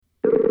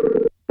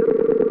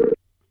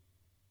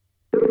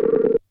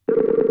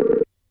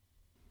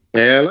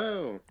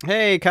Hello.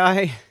 Hey,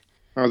 Kai.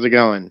 How's it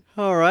going?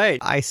 All right.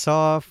 I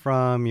saw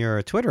from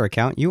your Twitter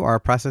account you are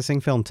processing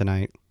film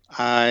tonight.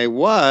 I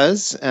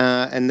was,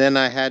 and then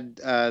I had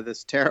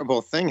this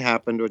terrible thing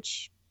happened,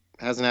 which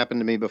hasn't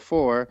happened to me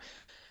before.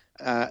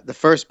 The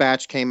first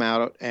batch came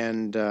out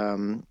and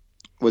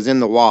was in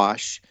the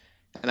wash,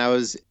 and I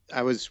was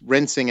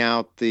rinsing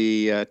out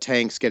the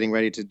tanks, getting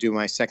ready to do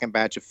my second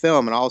batch of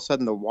film, and all of a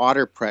sudden the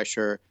water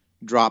pressure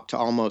dropped to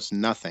almost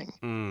nothing.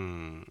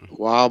 Hmm.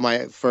 While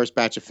my first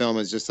batch of film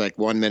is just like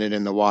 1 minute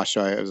in the wash,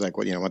 so I was like,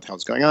 what the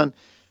hell's going on?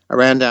 I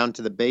ran down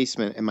to the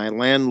basement, and my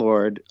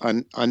landlord,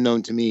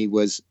 unknown to me,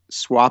 was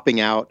swapping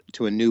out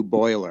to a new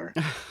boiler.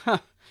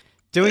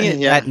 Doing it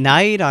Yeah, at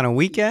night on a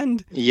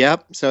weekend?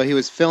 yep. So it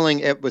was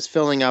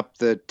filling up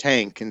the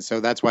tank, and so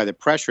that's why the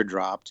pressure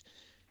dropped.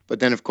 But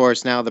then, of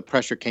course, now the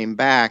pressure came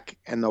back,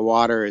 and the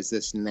water is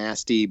this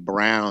nasty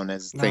brown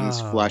as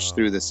things flush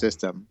through the Oh.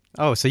 system.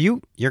 Oh, so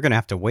you're gonna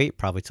have to wait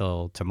probably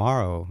till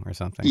tomorrow or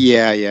something.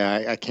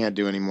 Yeah. I can't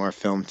do any more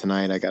film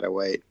tonight. I gotta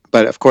wait.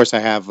 But of course, I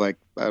have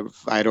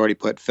I'd already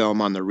put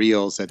film on the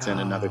reels that's in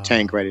another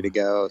tank ready Oh. to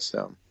go.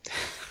 So,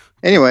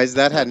 anyways,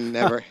 that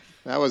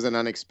was an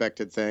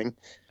unexpected thing,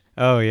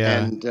 Oh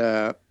yeah. and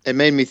it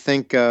made me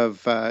think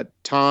of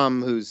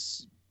Tom,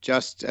 who's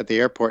just at the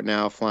airport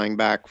now, flying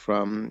back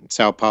from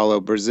Sao Paulo,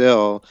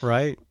 Brazil.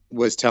 Right.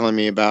 Was telling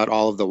me about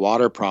all of the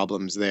water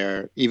problems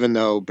there. Even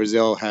though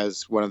Brazil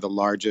has one of the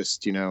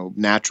largest,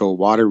 natural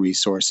water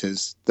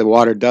resources, the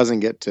water doesn't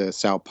get to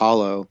Sao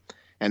Paulo,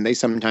 and they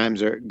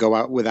sometimes go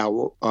out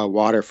without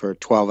water for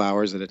 12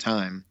 hours at a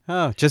time.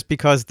 Oh, just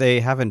because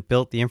they haven't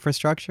built the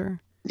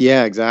infrastructure?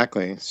 Yeah,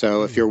 exactly.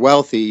 So if Hmm. you're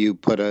wealthy, you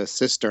put a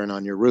cistern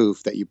on your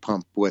roof that you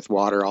pump with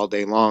water all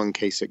day long in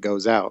case it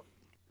goes out.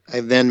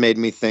 It then made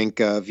me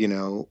think of,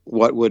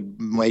 what would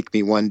make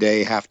me one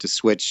day have to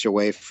switch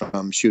away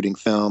from shooting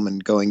film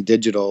and going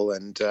digital,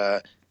 and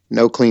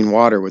no clean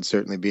water would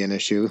certainly be an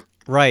issue.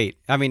 Right.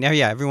 I mean,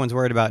 yeah, everyone's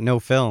worried about no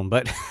film,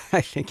 but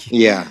I think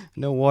Yeah.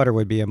 no water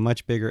would be a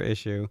much bigger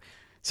issue.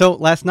 So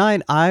last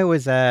night I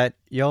was at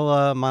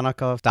Yola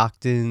Monakov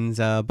Docton's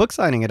book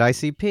signing at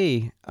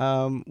ICP,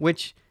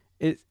 which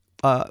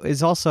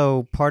is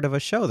also part of a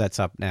show that's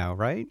up now,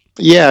 right?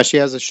 Yeah, she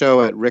has a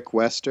show at Rick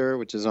Wester,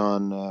 which is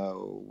on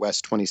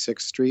West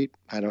 26th Street.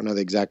 I don't know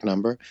the exact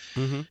number.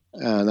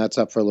 Mm-hmm. That's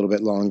up for a little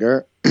bit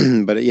longer.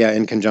 But yeah,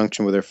 in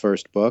conjunction with her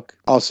first book.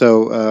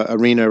 Also,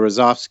 Irina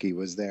Rozovsky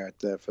was there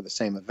for the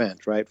same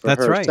event, right? For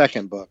That's her right.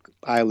 second book,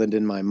 Island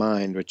in My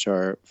Mind, which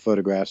are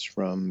photographs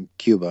from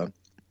Cuba.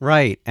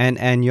 Right.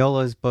 And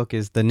Yola's book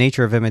is The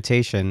Nature of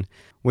Imitation,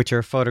 which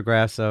are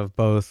photographs of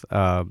both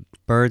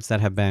birds that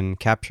have been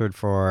captured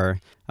for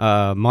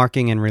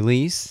marking and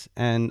release,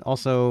 and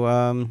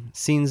also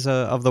scenes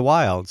of the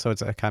wild. So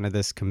it's a kind of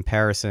this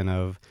comparison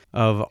of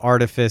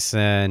artifice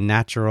and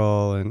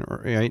natural, and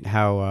right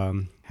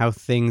how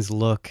things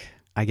look.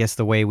 I guess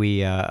the way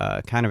we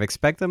kind of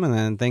expect them, and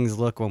then things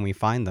look when we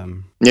find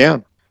them. Yeah.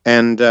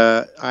 And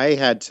I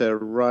had to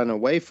run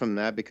away from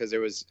that because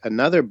there was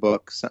another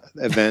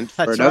event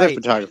for That's another right.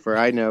 photographer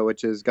I know,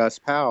 which is Gus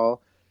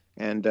Powell.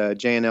 And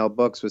J&L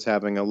Books was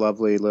having a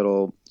lovely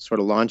little sort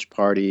of launch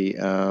party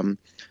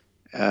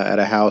at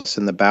a house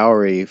in the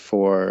Bowery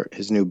for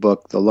his new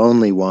book, The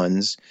Lonely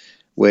Ones,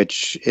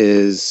 which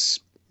is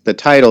the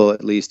title,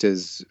 at least,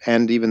 is,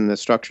 and even the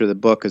structure of the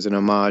book is an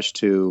homage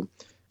to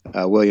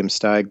William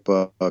Steig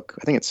book.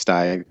 I think it's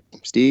Steig.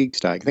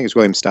 I think it's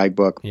William Steig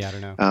book, Yeah, I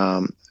don't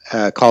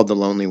know. called The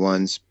Lonely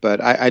Ones.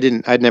 But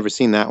I'd never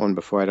seen that one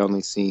before. I'd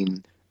only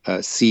seen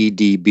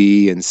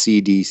CDB and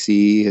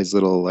CDC, his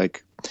little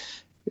like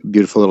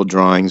beautiful little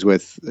drawings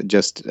with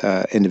just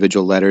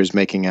individual letters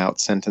making out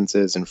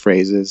sentences and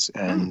phrases.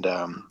 Hmm. And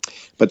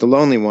but the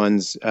Lonely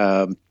Ones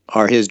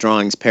are his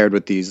drawings paired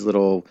with these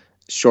little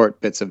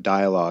short bits of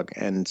dialogue.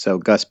 And so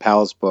Gus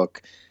Powell's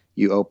book,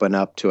 you open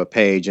up to a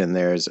page and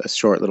there's a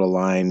short little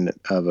line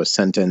of a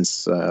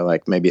sentence,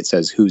 like maybe it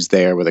says "Who's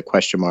there?" with a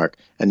question mark,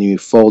 and you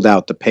fold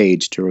out the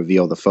page to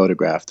reveal the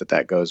photograph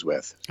that goes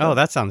with. Oh, So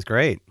that sounds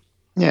great.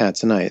 yeah,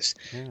 it's nice.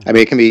 Yeah. I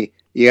mean, it can be.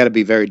 You got to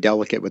be very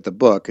delicate with the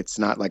book. It's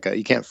not like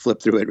you can't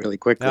flip through it really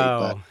quickly,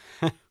 but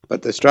Oh.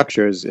 the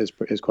structure is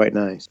quite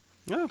nice.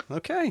 Oh,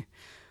 okay.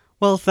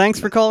 Well, thanks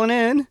for calling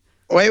in.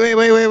 Wait!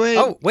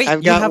 Oh, wait, I've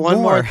you got have one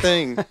more more.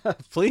 thing.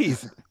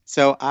 Please.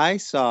 So I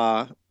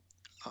saw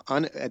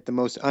at the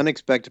most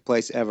unexpected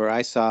place ever.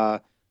 I saw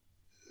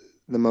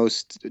the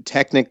most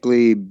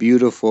technically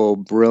beautiful,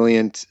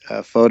 brilliant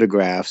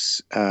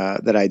photographs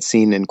that I'd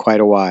seen in quite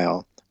a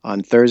while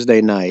on Thursday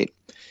night.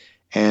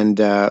 And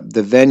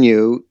the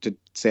venue, to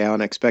say how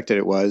unexpected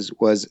it was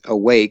a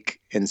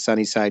wake in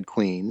Sunnyside,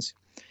 Queens,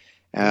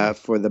 Mm,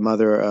 for the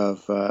mother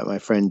of my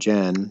friend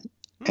Jen. mm.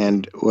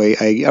 And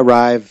I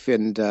arrive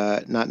and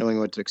not knowing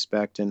what to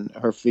expect. And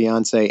her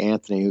fiance,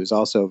 Anthony, who's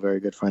also a very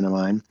good friend of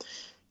mine,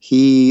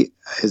 he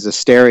is a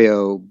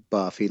stereo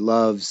buff. He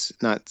loves,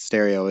 not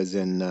stereo as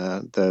in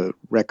the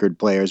record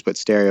players, but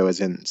stereo as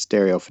in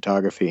stereo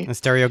photography, And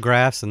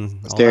stereographs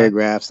and all that.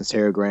 stereographs and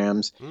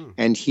stereograms. Mm.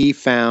 And he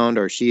found,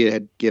 or she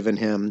had given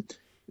him,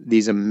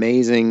 these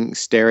amazing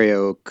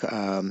stereograms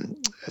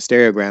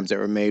that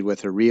were made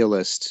with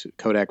a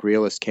Kodak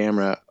Realist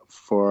camera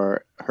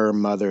for her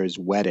mother's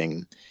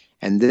wedding.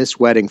 And this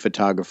wedding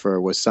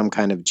photographer was some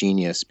kind of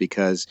genius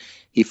because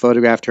he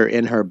photographed her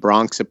in her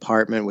Bronx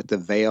apartment with the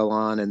veil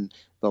on, and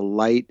the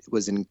light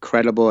was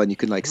incredible, and you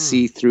could like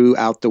see through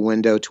out the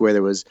window to where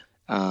there was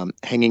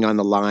hanging on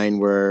the line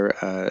where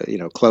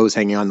clothes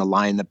hanging on the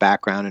line in the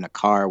background, and a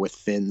car with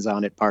fins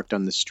on it parked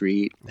on the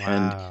street. Wow.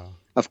 And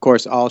of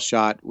course, all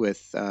shot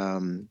with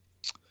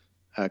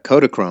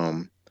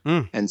Kodachrome.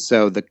 And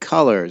so the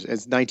colors,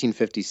 it's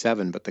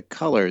 1957, but the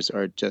colors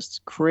are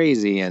just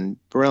crazy and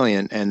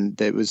brilliant, and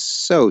it was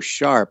so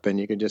sharp. And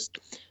you could just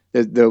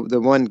the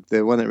one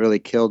that really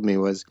killed me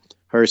was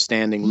her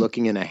standing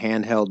looking in a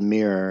handheld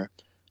mirror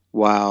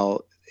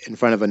while in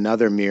front of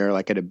another mirror,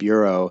 like at a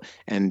bureau,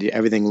 and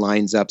everything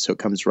lines up so it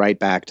comes right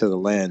back to the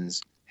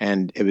lens.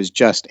 And it was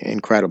just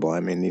incredible. I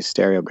mean, these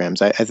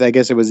stereograms. I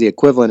guess it was the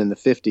equivalent in the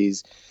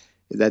 50s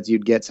that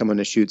you'd get someone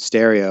to shoot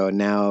stereo, and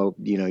now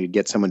you'd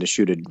get someone to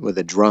shoot it with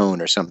a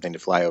drone or something to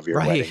fly over your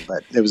wedding.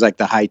 But it was like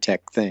the high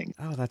tech thing.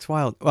 Oh, that's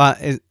wild. Well,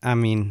 I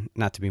mean,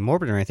 not to be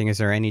morbid or anything, is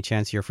there any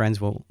chance your friends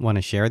will want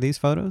to share these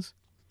photos?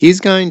 He's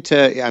going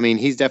to. I mean,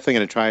 he's definitely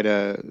going to try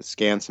to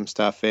scan some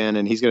stuff in,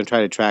 and he's going to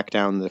try to track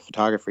down the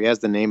photographer. He has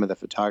the name of the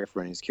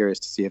photographer, and he's curious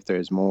to see if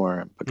there's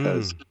more.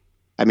 Because,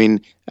 I mean,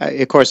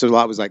 of course, a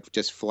lot was like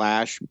just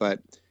flash, but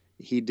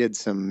he did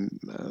some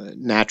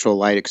natural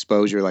light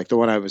exposure, like the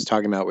one I was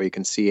talking about, where you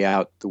can see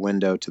out the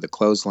window to the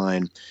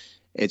clothesline.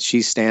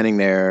 She's standing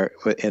there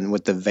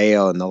with the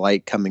veil and the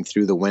light coming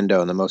through the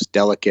window in the most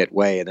delicate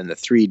way, and in the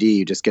 3D,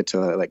 you just get to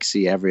like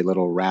see every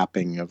little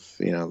wrapping of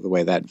the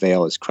way that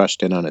veil is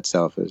crushed in on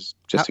itself is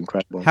just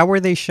incredible. How were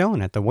they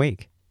shown at the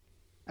wake?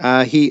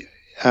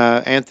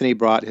 Anthony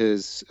brought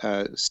his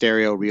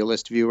stereo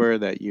realist viewer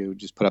that you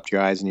just put up to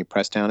your eyes and you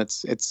press down.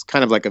 It's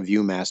kind of like a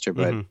ViewMaster,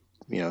 but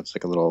it's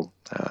like a little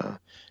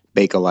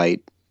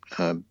Bakelite,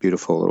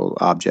 beautiful little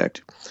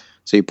object.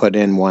 So you put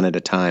in one at a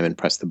time and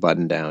press the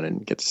button down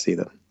and get to see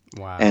them.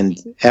 Wow! And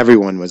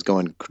everyone was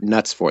going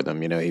nuts for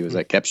them. He was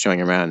like kept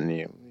showing around,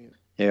 and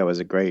it was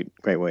a great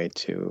way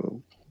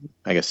to,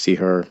 I guess, see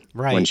her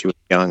when she was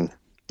young.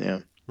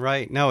 Yeah.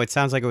 Right. No, it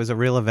sounds like it was a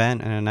real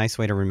event and a nice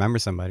way to remember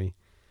somebody.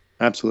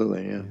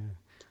 Absolutely. Yeah.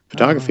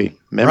 Photography,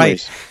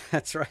 memories. Right.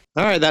 That's right.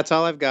 All right, that's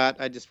all I've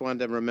got. I just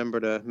wanted to remember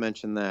to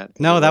mention that.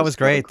 No, that was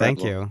great.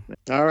 Thank you.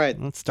 All right.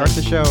 Let's start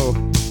the show.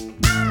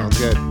 Sounds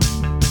good.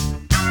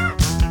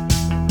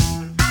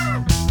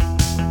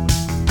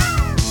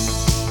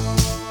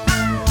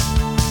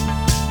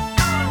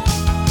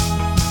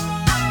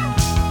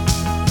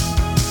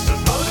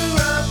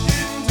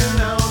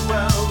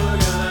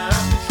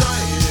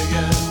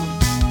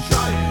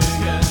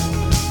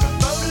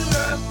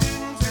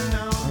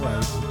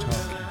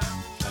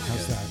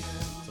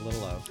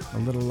 A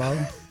little low?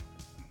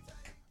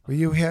 Were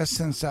you here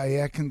since I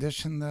air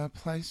conditioned the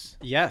place?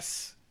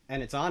 Yes,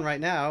 and it's on right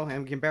now,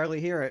 and we can barely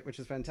hear it, which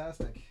is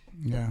fantastic.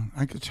 Yeah,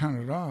 I could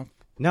turn it off.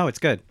 No, it's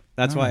good.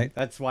 That's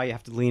why you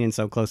have to lean in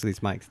so close to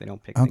these mics. They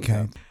don't pick things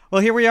up.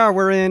 Well, here we are.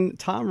 We're in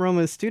Tom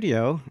Roma's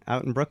studio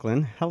out in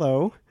Brooklyn.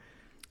 Hello.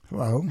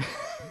 Hello.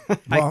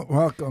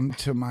 Welcome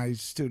to my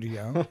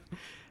studio.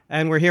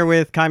 And we're here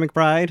with Kai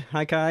McBride.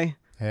 Hi, Kai.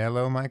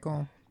 Hello,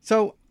 Michael.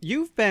 So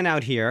you've been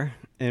out here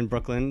in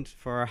Brooklyn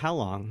for how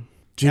long?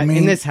 Do you mean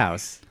in this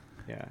house?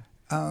 Yeah.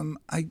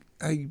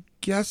 I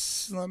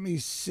guess, let me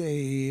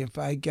see if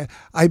I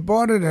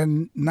bought it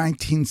in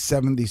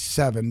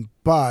 1977,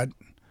 but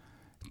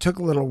it took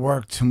a little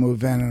work to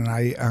move in, and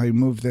I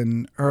moved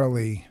in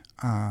early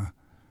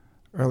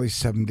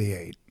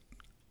 78,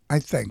 I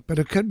think. But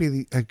it could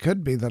be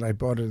that I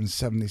bought it in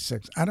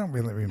 76. I don't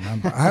really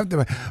remember. I have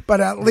to, but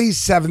at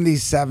least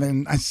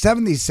 77.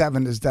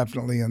 77 is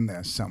definitely in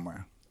there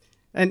somewhere.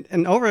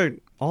 And over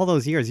all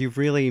those years, you've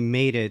really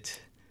made it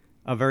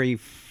a very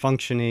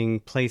functioning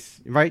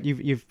place, right?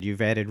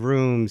 You've added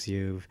rooms,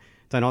 you've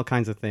done all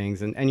kinds of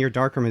things, and your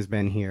darkroom has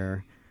been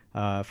here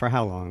for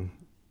how long?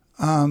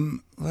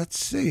 Let's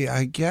see.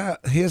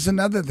 Here's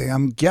another thing.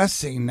 I'm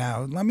guessing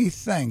now. Let me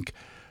think.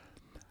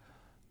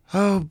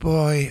 Oh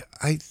boy,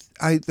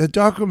 the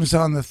darkroom is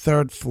on the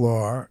 3rd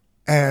floor,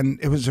 and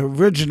it was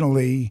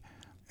originally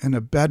in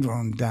a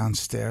bedroom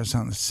downstairs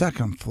on the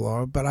 2nd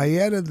floor, but I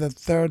added the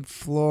 3rd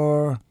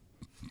floor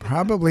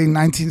probably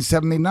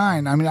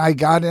 1979. I mean, I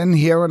got in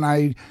here and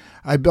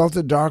I built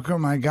a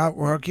darkroom. I got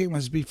working. It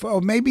was before,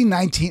 maybe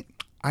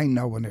I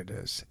know when it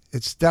is.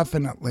 It's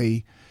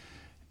definitely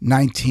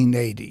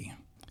 1980.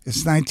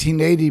 It's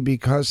 1980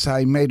 because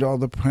I made all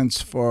the prints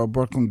for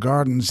Brooklyn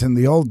Gardens in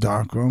the old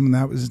darkroom, and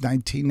that was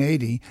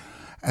 1980.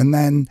 And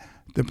then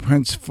the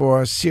prints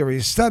for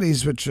Serious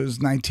Studies, which was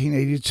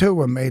 1982,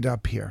 were made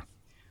up here.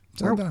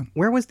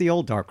 Where was the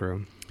old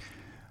darkroom?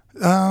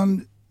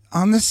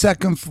 On the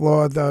 2nd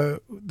floor,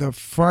 the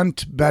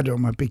front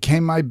bedroom. It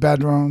became my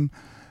bedroom.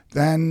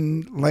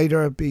 Then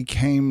later it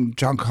became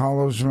John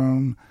Carlo's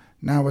room.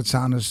 Now it's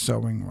Anna's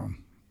sewing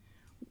room.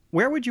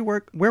 Where would you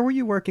work? Where were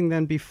you working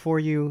then before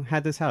you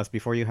had this house,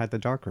 before you had the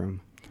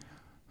darkroom?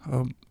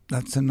 Oh,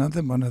 that's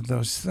another one of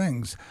those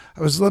things.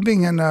 I was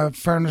living in a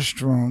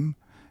furnished room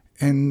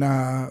in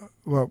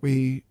what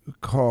we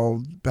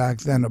called back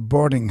then a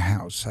boarding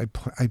house.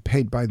 I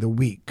paid by the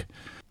week.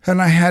 And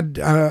I had,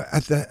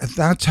 at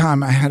that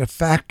time, I had a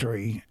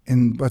factory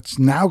in what's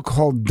now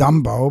called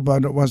Dumbo,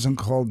 but it wasn't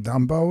called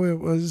Dumbo. It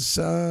was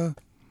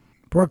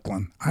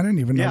Brooklyn. I don't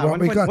even know what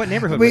we call it. What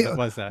neighborhood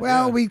was that?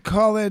 Well, we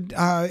call it,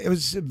 it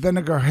was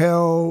Vinegar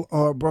Hill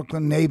or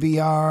Brooklyn Navy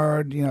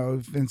Yard,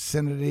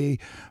 Vicinity.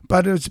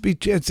 But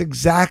it's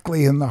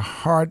exactly in the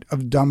heart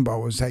of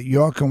Dumbo. It was at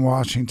York and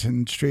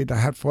Washington Street. I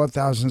had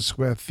 4,000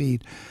 square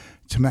feet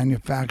to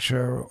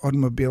manufacture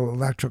automobile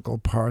electrical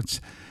parts.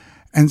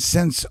 And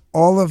since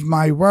all of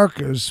my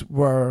workers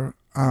were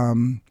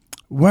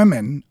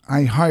women,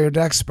 I hired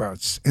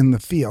experts in the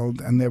field,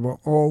 and they were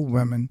all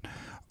women,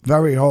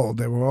 very old.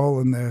 They were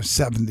all in their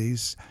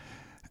 70s.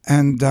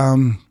 And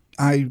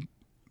I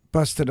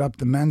busted up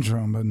the men's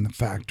room in the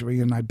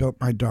factory, and I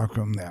built my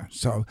darkroom there.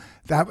 So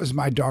that was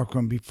my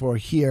darkroom before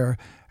here.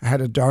 I had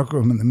a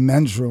darkroom in the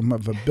men's room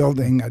of a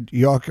building at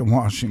York and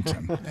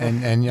Washington.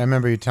 And I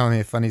remember you telling me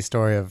a funny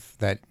story of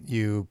that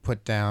you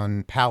put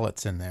down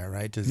pallets in there,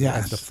 right?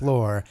 As the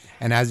floor.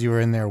 And as you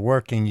were in there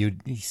working, you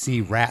see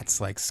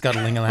rats like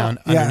scuttling around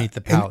underneath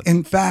the pallets.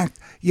 In fact,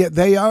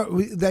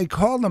 they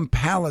call them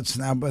pallets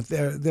now, but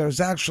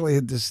there's actually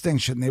a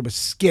distinction. They were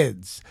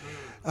skids.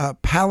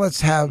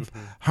 Pallets have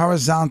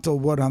horizontal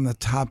wood on the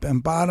top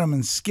and bottom,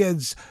 and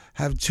skids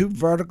have two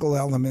vertical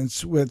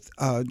elements with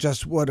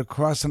just wood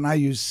across, and I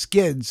use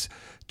skids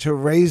to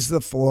raise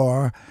the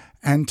floor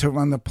and to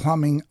run the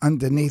plumbing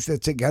underneath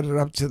it to get it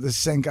up to the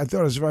sink. I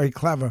thought it was very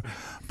clever.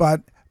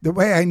 But the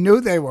way I knew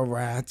they were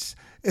rats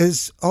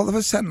is all of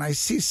a sudden I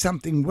see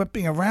something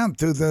whipping around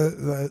through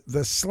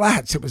the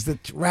slats. It was the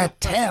rat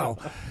tail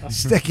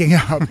sticking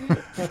up.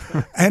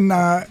 And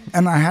I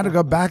had to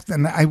go back.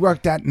 Then I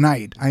worked at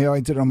night. I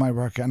did all my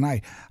work at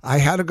night. I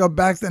had to go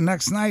back the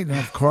next night. And,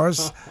 of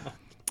course,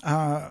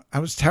 I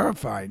was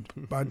terrified.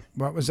 But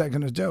what was I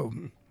going to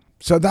do?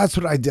 So that's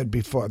what I did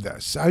before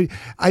this.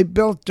 I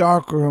built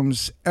dark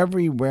rooms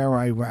everywhere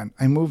I went.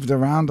 I moved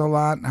around a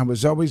lot. And I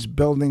was always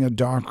building a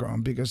dark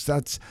room because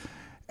that's...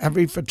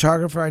 Every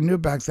photographer I knew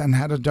back then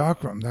had a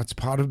darkroom. That's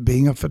part of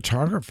being a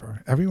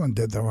photographer. Everyone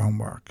did their own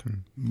work. It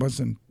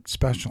wasn't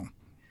special.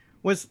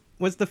 Was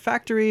the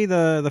factory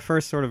the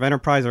first sort of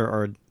enterprise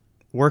or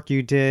work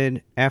you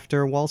did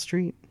after Wall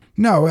Street?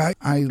 No,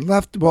 I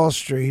left Wall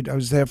Street. I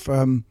was there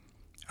from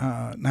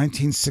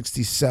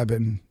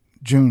 1967,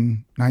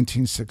 June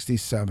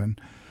 1967,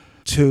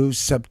 to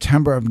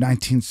September of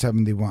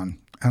 1971.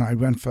 And I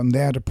went from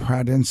there to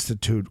Pratt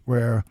Institute,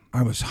 where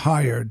I was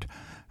hired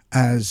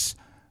as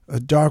a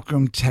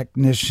darkroom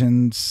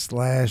technician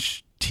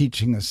 /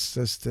 teaching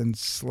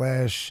assistant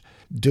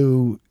 /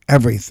 do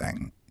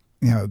everything,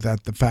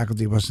 that the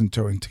faculty wasn't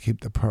doing to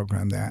keep the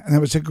program there. And it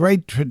was a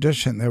great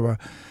tradition. There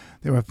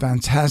were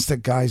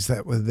fantastic guys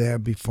that were there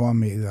before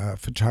me. A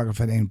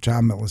photographer named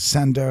John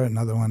Millicender,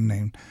 another one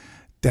named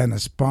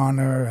Dennis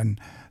Barner,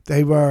 and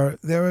they were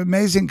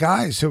amazing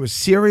guys who were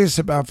serious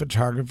about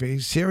photography,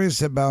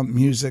 serious about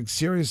music,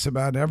 serious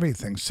about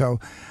everything. So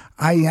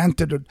I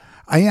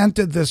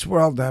entered this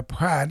world at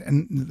Pratt,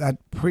 and that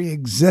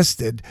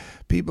pre-existed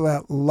people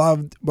that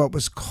loved what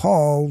was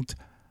called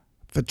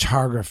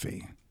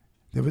photography.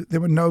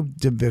 There were no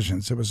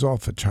divisions. It was all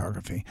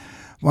photography.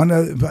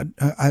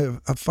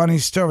 A funny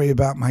story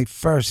about my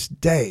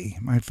first day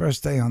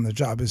on the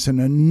job is an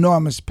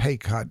enormous pay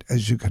cut,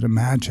 as you could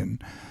imagine.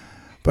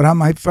 But on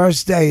my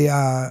first day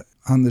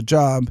on the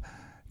job,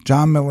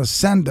 John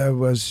Millicender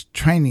was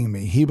training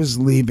me. He was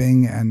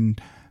leaving,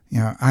 and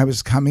I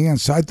was coming in.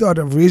 So I thought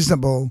a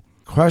reasonable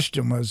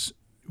question was,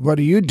 what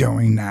are you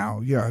doing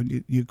now?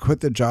 You quit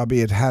the job.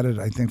 He had it,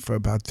 I think, for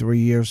about 4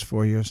 years.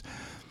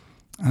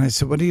 And I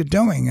said, what are you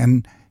doing?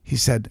 And he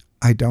said,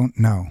 I don't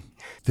know.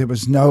 There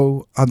was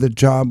no other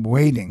job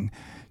waiting.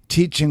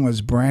 Teaching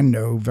was brand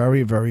new,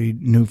 very, very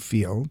new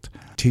field,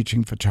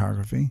 teaching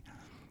photography.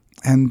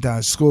 And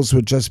schools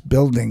were just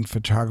building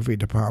photography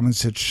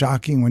departments. It's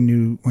shocking when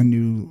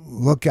you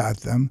look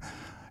at them.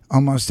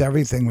 Almost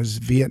everything was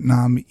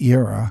Vietnam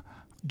era.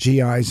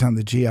 GIs on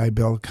the GI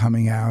Bill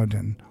coming out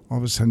and all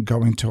of a sudden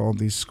going to all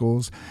these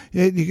schools.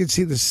 You could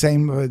see the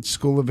same at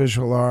School of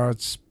Visual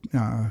Arts.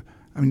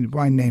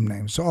 Why name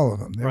names? All of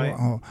them.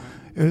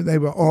 They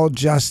were all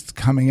just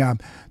coming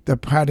up. The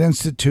Pratt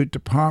Institute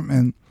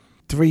department,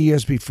 3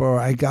 years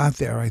before I got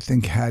there, I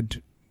think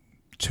had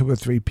 2 or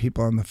 3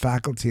 people on the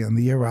faculty. And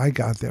the year I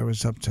got there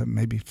was up to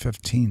maybe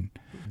 15.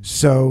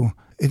 So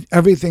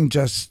everything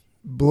just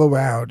blew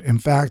out. In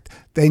fact,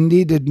 they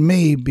needed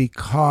me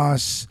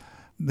because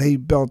they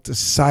built a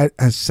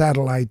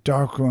satellite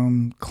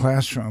darkroom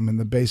classroom in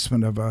the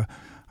basement of a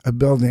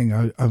building,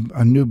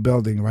 a new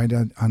building right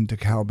on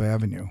DeKalb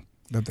Avenue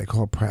that they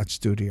call Pratt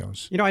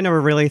Studios. I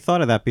never really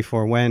thought of that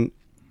before. When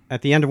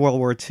at the end of World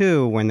War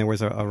II, when there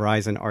was a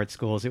rise in art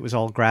schools, it was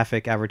all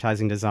graphic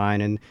advertising design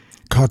and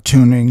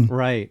cartooning.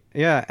 Right.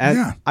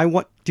 Yeah.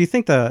 Do you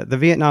think the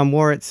Vietnam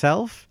War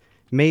itself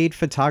made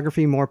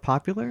photography more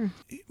popular?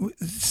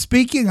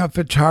 Speaking of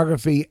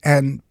photography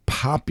and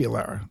pop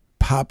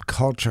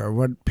culture,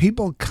 what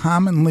people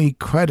commonly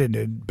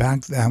credited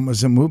back then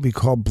was a movie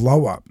called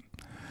Blow Up.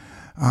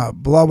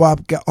 Blow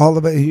Up, all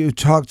of it. You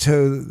talk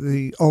to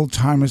the old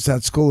timers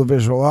at School of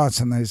Visual Arts,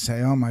 and they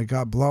say, "Oh my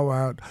God, Blow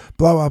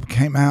Up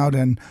came out,"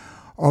 and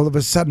all of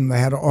a sudden they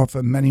had to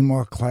offer many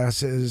more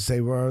classes. They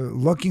were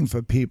looking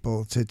for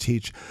people to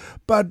teach,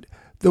 but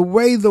the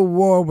way the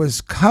war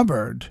was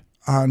covered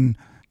on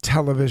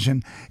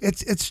television,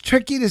 it's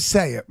tricky to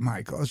say it,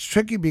 Michael. It's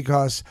tricky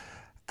because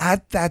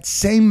at that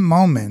same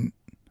moment,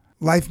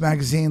 Life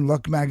magazine,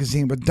 Look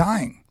magazine were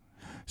dying.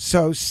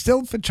 So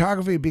still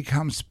photography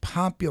becomes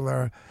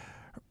popular.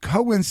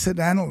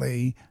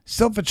 Coincidentally,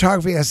 still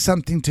photography has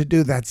something to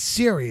do that's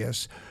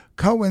serious,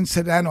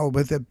 coincidental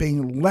with it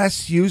being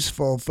less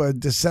useful for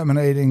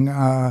disseminating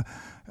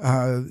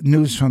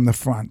news from the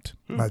front,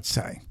 let's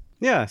say.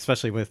 Yeah,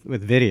 especially with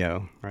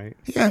video, right?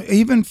 Yeah,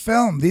 even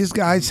film. These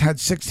guys had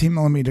 16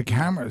 millimeter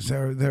cameras.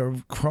 They're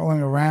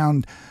crawling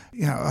around.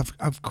 You know,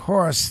 of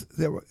course,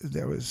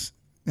 there was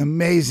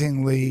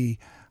amazingly,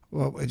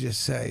 what would you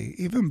say,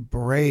 even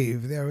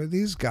brave.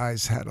 These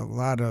guys had a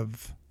lot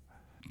of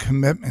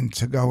commitment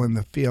to go in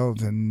the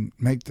field and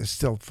make the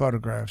still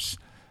photographs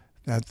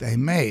that they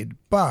made.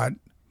 But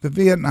the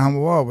Vietnam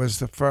War was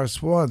the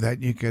first war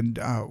that you could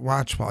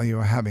watch while you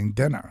were having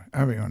dinner.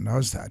 Everyone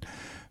knows that.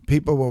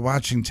 People were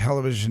watching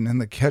television in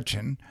the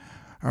kitchen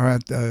or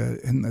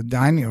in the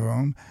dining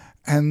room,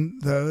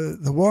 and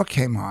the war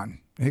came on.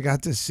 You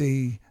got to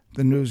see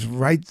the news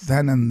right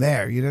then and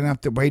there. You didn't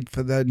have to wait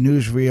for the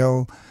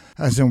newsreel,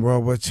 as in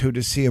World War II,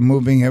 to see a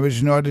moving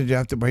image, nor did you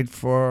have to wait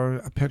for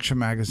a picture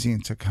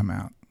magazine to come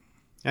out.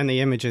 And the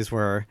images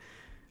were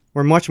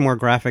much more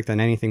graphic than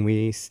anything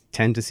we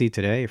tend to see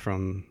today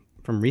from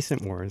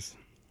recent wars.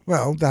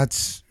 Well,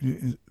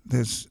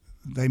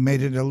 they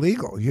made it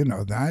illegal, you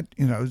know that.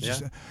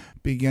 Just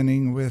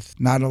beginning with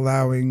not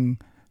allowing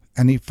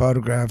any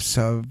photographs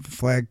of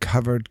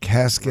flag-covered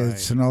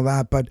caskets and all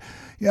that. But,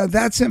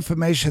 that's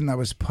information that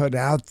was put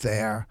out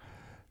there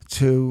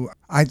to,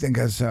 I think,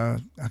 as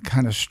a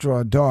kind of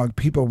straw dog.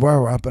 People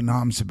were up in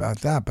arms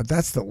about that, but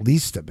that's the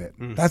least of it.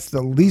 That's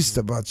the least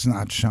of what's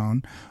not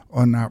shown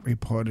or not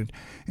reported,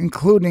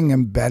 including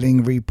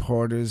embedding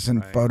reporters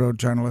and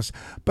photojournalists.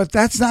 But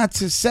that's not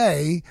to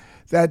say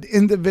that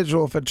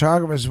individual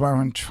photographers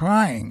weren't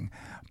trying.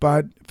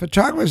 But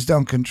photographers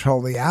don't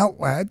control the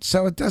outlet,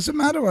 so it doesn't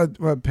matter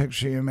what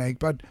picture you make.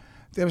 But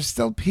there's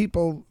still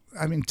people,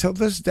 till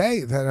this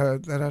day,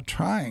 that are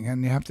trying,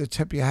 and you have to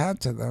tip your hat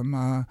to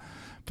them.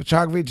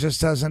 Photography just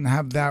doesn't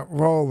have that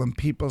role in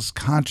people's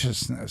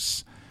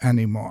consciousness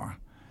anymore.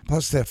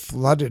 Plus, they're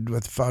flooded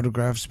with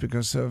photographs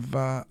because of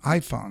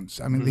iPhones.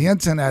 The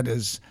internet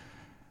is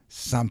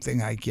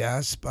something, I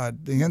guess,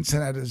 but the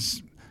internet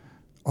is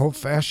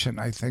old-fashioned,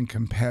 I think,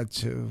 compared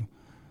to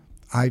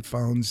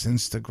iPhones,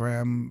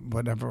 Instagram,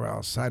 whatever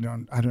else. I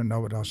don't know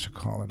what else you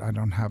call it. I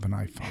don't have an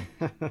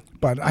iPhone.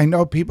 But I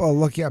know people are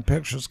looking at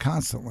pictures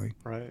constantly.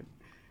 Right.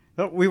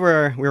 So we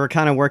were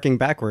kind of working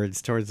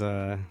backwards towards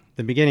the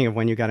beginning of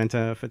when you got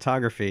into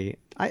photography.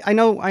 I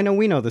know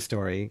we know the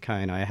story,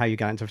 kind of how you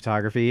got into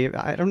photography.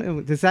 I don't know.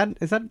 Is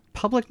that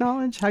public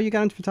knowledge how you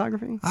got into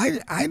photography?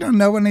 I don't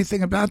know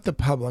anything about the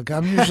public.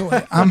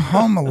 I'm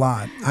home a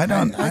lot. I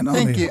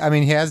think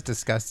he has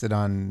discussed it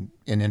in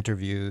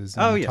interviews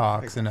and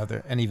talks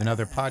and even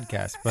other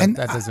podcasts. But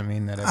that doesn't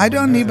mean that I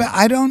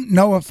don't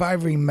know if I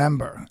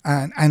remember,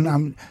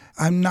 and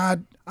I'm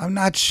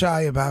not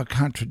shy about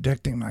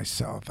contradicting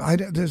myself.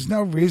 There's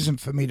no reason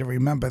for me to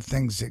remember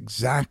things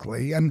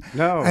exactly. The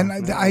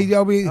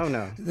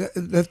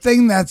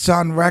thing that's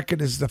on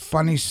record is the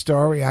funny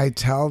story I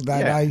tell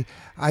that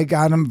I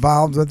got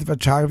involved with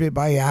photography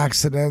by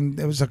accident.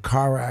 It was a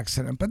car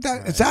accident, but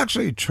it's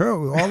actually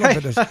true. All of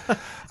it is.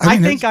 I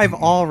think I've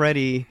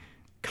already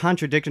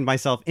contradicted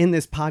myself in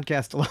this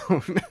podcast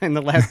alone in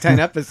the last 10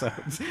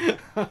 episodes.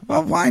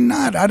 Well, why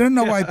not? I don't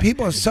know why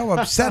people are so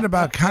upset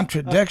about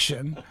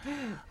contradiction.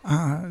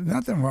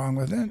 Nothing wrong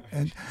with it.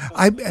 And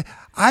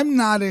I'm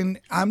not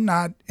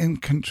in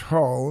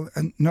control,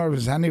 and nor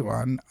is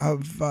anyone,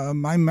 of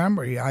my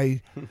memory.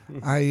 I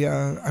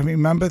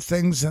remember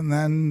things, and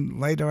then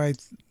later I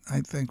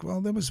think,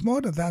 well, there was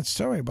more to that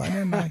story, but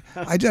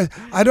I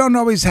don't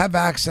always have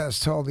access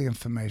to all the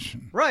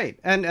information. Right,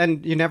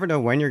 and you never know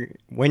when you're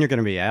going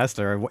to be asked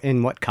or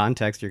in what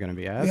context you're going to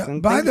be asked. Yeah,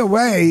 by the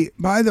way,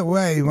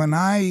 when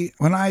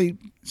I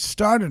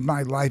started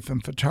my life in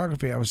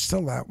photography, I was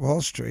still at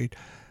Wall Street,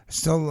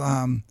 still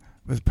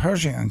with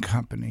Pershing and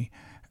Company.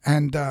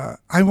 And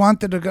I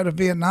wanted to go to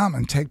Vietnam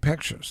and take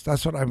pictures.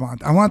 That's what I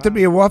want. I want to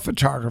be a war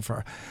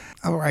photographer.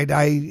 All right,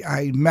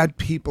 I met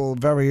people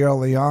very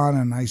early on,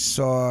 and I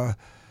saw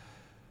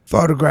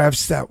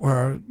photographs that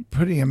were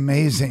pretty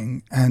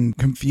amazing and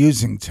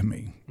confusing to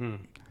me.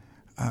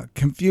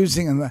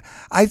 Confusing, and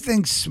I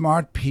think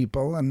smart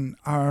people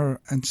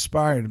are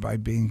inspired by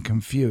being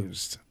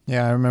confused.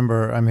 Yeah, I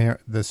remember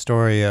the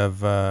story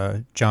of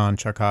John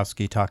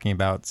Tchaikovsky talking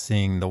about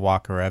seeing the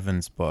Walker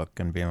Evans book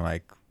and being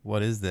like,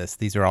 what is this?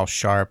 These are all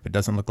sharp. It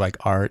doesn't look like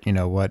art.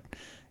 What?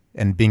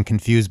 And being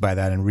confused by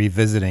that and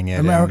revisiting it.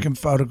 American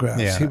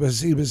Photographs. Yeah.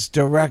 He was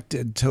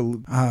directed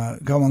to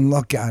go and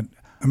look at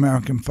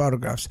American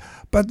Photographs.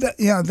 But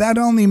that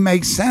only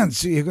makes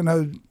sense. You're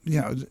gonna,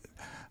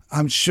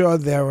 I'm sure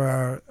there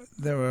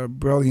are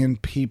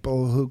brilliant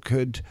people who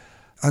could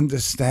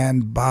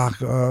understand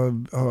Bach or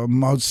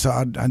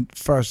Mozart at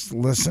first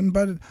listen,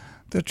 but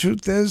the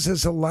truth is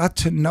there's a lot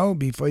to know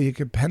before you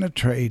could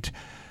penetrate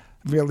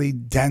really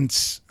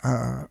dense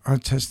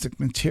artistic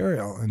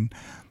material. And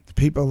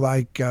people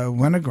like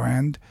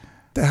Winogrand,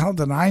 the hell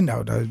did I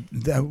know?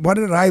 What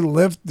did I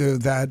live through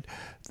that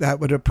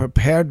would have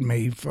prepared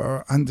me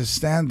for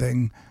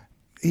understanding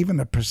even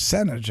a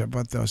percentage of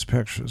what those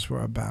pictures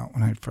were about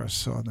when I first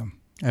saw them?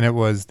 And it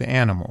was the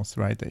animals,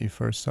 right, that you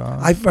first saw?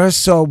 I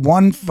first saw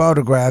one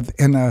photograph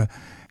in a,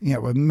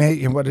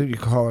 what do you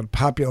call it,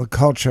 popular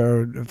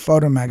culture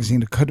photo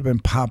magazine. It could have been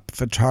Pop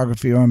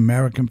Photography or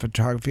American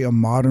Photography or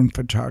Modern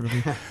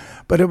Photography.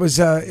 But it was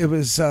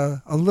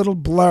a little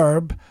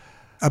blurb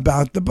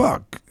about the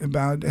book. It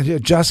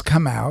had just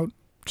come out.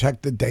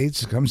 Check the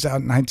dates. It comes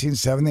out in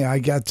 1970. I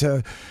get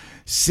to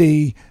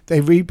see,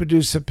 they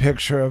reproduce a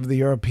picture of the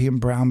European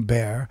brown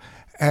bear.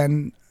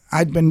 And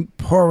I'd been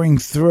pouring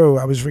through,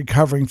 I was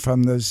recovering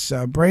from this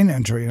brain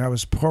injury, and I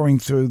was pouring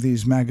through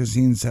these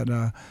magazines at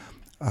the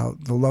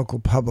local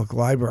public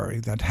library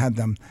that had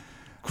them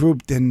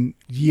grouped in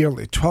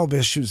yearly, 12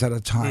 issues at a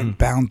time,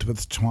 bound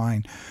with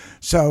twine.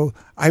 So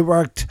I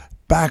worked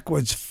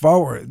backwards,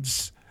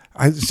 forwards.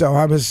 So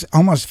I was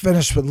almost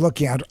finished with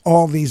looking at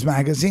all these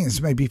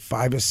magazines, maybe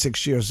 5 or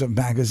 6 years of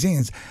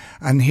magazines.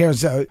 And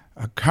here's a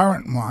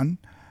current one,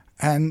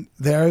 and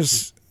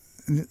there's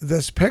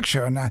this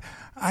picture. And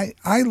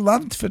I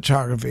loved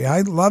photography.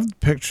 I loved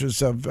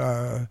pictures of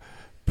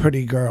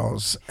pretty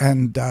girls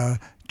and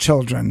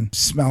children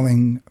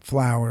smelling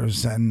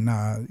flowers and,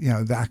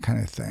 that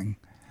kind of thing.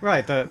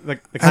 Right, the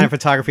kind of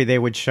photography they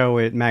would show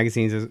in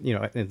magazines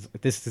is,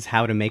 this is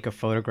how to make a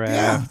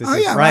photograph.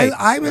 Yeah. Right.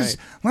 I was,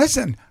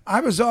 listen, I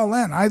was all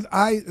in.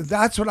 I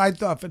that's what I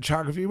thought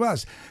photography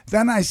was.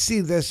 Then I see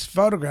this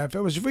photograph.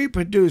 It was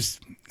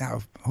reproduced.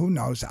 Now, who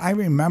knows? I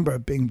remember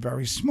it being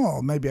very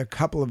small, maybe a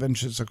couple of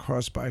inches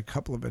across by a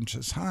couple of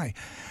inches high.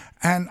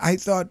 And I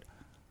thought,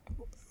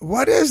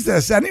 what is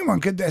this?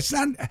 Anyone could, it's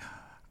not,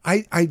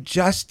 I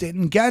just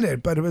didn't get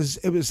it. But it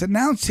was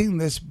announcing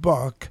this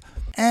book.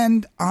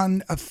 And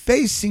on a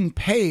facing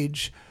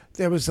page,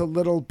 there was a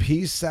little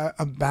piece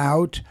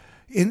about,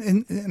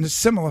 in a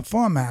similar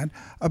format,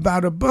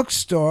 about a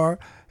bookstore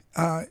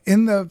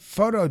in the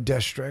photo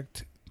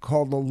district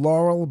called the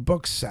Laurel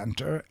Book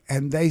Center,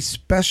 and they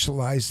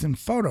specialized in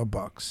photo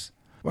books.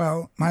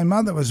 Well, my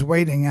mother was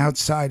waiting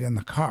outside in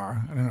the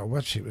car. I don't know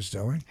what she was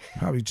doing,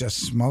 probably just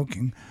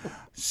smoking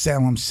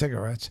Salem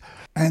cigarettes.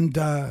 And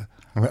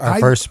our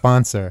first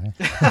sponsor.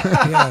 Yes.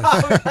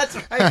 Oh, that's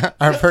right.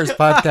 Our first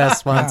podcast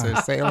sponsor,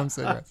 Salem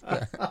Cigarettes.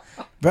 Yeah.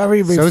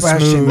 Very refreshing.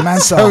 So smooth.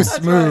 Menthol. So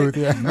smooth.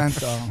 Yeah.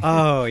 Menthol.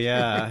 Oh,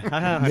 yeah.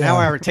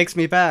 Now it takes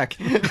me back.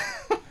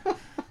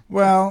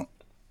 Well,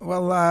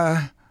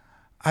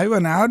 I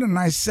went out and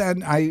I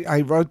said,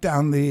 I wrote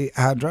down the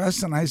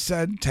address and I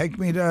said, take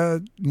me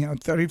to,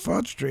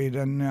 34th Street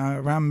and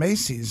around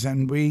Macy's.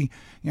 And we,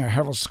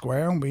 Herald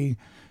Square, and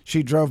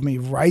she drove me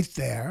right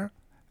there.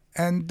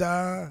 And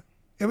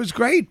it was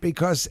great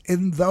because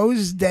in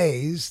those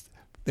days,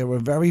 there were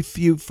very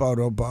few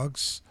photo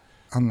books,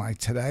 unlike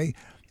today.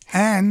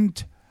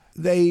 And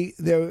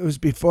it was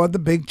before the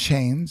big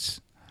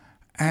chains,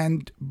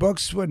 and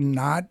books were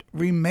not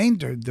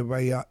remaindered the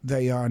way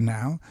they are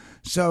now.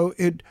 So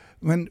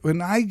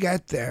when I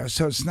get there,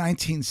 so it's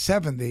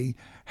 1970,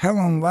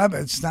 Helen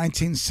Levitt's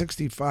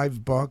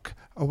 1965 book,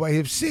 A Way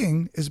of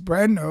Seeing, is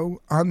brand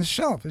new on the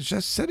shelf. It's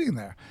just sitting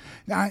there.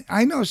 Now,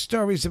 I know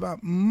stories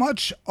about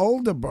much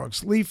older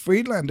books. Lee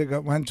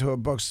Friedlander went to a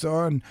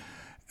bookstore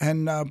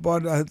and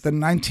bought the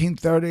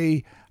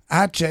 1930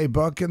 Atget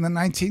book in the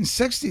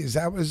 1960s.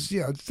 That was,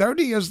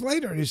 30 years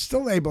later, he's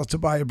still able to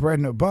buy a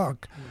brand new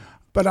book.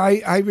 But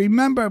I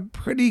remember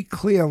pretty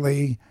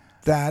clearly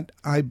that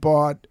I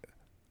bought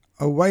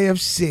A Way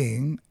of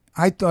Seeing.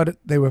 I thought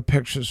they were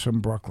pictures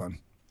from Brooklyn.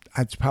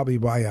 That's probably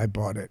why I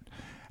bought it.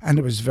 And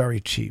it was very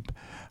cheap.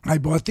 I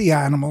bought the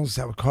animals.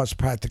 That would cost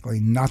practically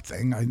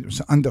nothing. It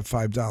was under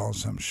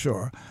 $5, I'm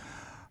sure.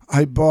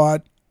 I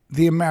bought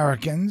the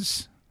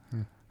Americans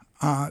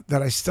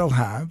that I still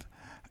have.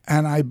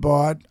 And I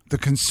bought The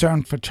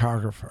Concerned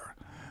Photographer,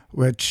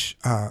 which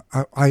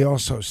I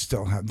also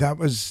still have. That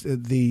was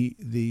the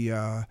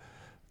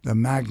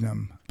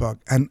Magnum book.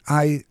 And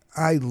I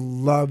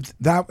loved,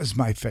 that was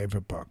my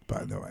favorite book,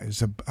 by the way.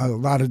 It's a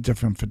lot of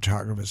different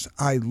photographers.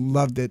 I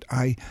loved it.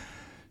 I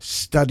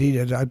studied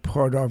it. I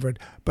pored over it.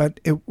 But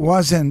it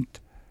wasn't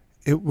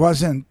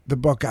the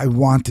book I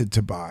wanted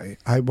to buy.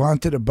 I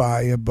wanted to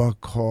buy a book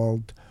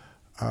called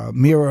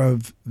Mirror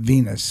of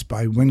Venus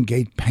by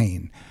Wingate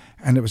Payne.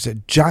 And it was a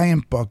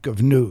giant book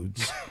of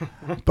nudes.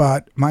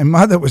 But my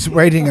mother was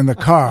waiting in the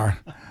car.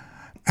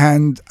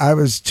 And I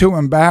was too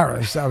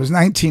embarrassed. I was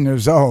 19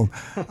 years old.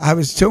 I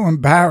was too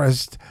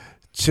embarrassed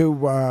to,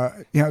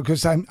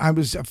 because I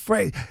was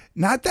afraid.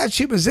 Not that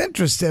she was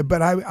interested,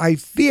 but I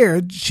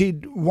feared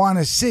she'd want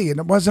to see. And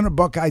it wasn't a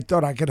book I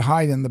thought I could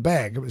hide in the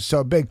bag. It was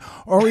so big.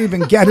 Or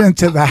even get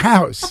into the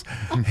house.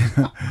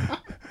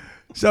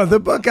 So the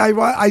book,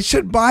 I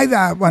should buy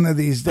that one of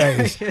these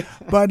days.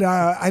 But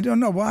I don't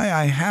know why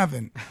I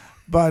haven't.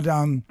 But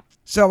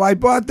so I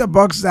bought the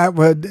books that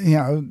would,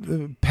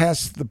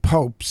 pass the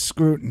Pope's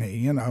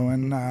scrutiny,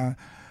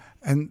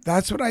 and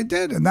that's what I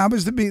did. And that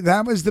was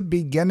the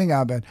beginning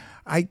of it.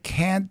 I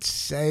can't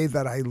say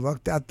that I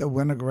looked at the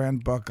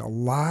Winogrand book a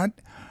lot.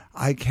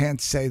 I can't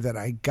say that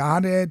I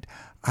got it.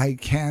 I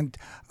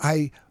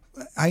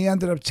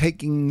ended up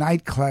taking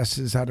night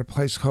classes at a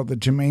place called the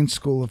Germain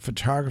School of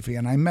Photography,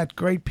 and I met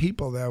great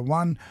people there.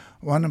 One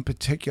in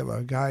particular,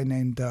 a guy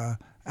named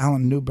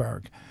Alan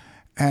Newberg.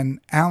 And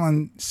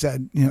Alan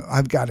said,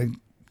 I've got to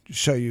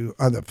show you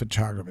other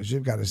photographers.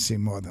 You've got to see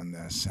more than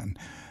this. And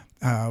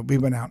we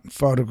went out and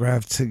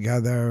photographed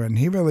together, and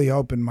he really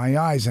opened my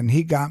eyes. And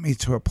he got me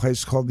to a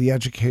place called the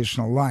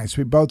Educational Alliance.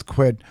 We both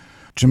quit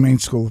Germain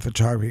School of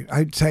Photography.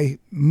 I'd say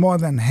more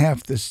than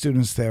half the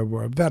students there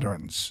were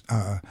veterans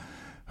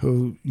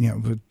who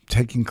were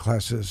taking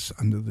classes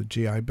under the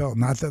GI Bill.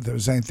 Not that there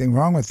was anything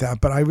wrong with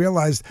that, but I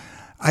realized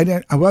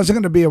I wasn't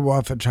going to be a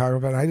war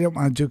photographer. And I didn't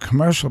want to do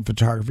commercial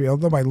photography,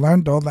 although I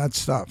learned all that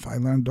stuff. I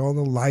learned all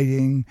the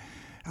lighting.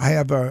 I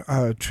have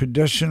a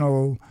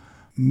traditional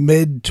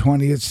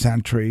mid-20th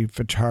century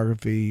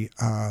photography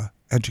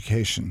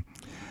education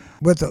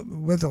with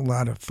a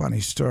lot of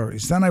funny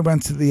stories. Then I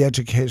went to the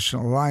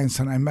Educational Alliance,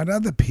 and I met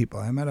other people.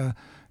 I met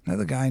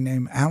another guy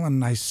named Alan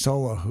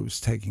Nisola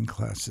who's taking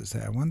classes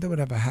there. I wonder what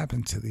ever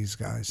happened to these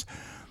guys.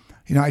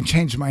 I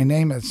changed my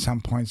name at some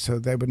point so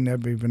they would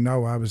never even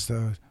know I was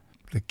the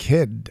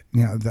kid,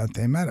 that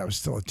they met. I was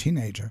still a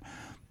teenager.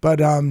 But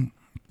and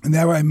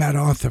there I met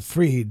Arthur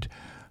Freed,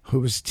 who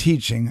was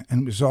teaching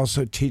and was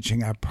also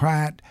teaching at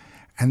Pratt.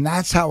 And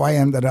that's how I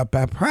ended up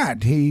at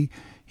Pratt. He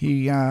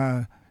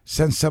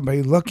sent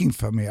somebody looking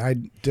for me. I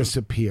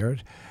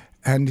disappeared,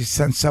 and he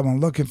sent someone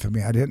looking for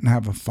me. I didn't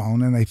have a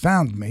phone, and they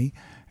found me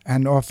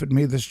and offered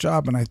me this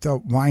job. And I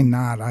thought, why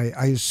not?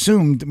 I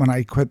assumed when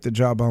I quit the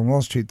job on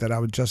Wall Street that I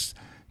would just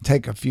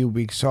take a few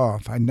weeks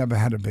off. I never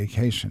had a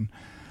vacation.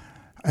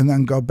 And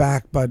then go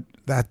back, but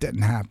that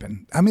didn't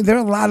happen. I mean, there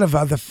are a lot of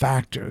other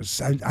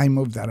factors. I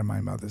moved out of my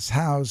mother's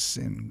house,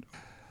 and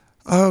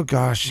oh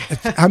gosh,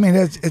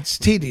 it's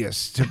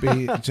tedious to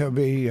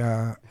be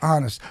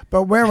honest.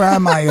 But where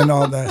am I in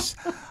all this?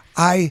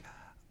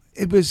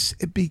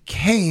 It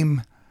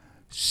became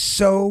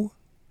so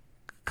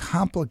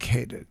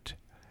complicated.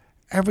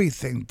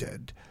 Everything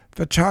did.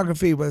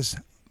 Photography was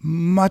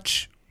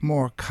much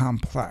more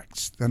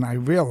complex than I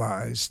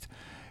realized.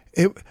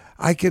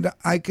 I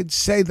could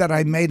say that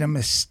I made a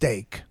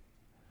mistake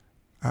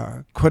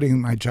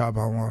quitting my job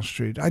on Wall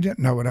Street. I didn't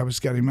know what I was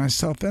getting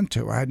myself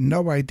into. I had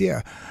no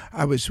idea.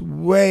 I was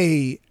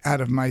way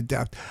out of my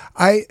depth.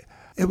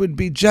 It would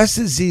be just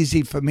as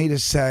easy for me to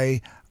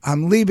say,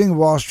 I'm leaving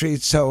Wall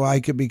Street so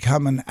I could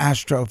become an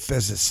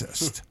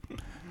astrophysicist.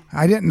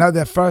 I didn't know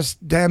the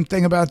first damn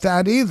thing about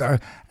that either.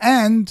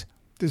 And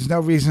there's no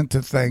reason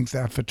to think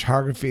that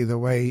photography, the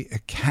way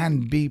it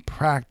can be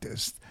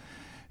practiced,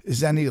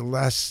 is any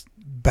less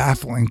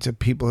baffling to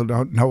people who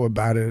don't know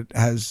about it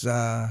as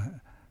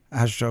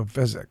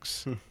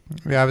astrophysics.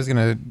 Yeah, I was going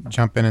to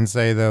jump in and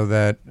say, though,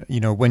 that,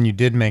 when you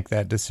did make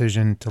that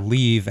decision to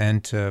leave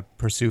and to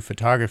pursue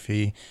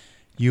photography,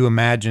 you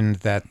imagined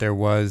that there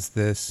was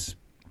this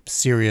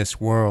serious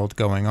world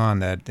going on,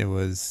 that there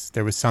was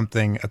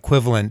something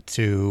equivalent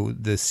to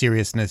the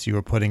seriousness you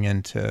were putting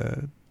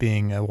into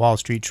being a Wall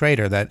Street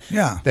trader, that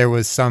there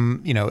was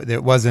some,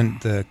 there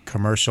wasn't the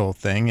commercial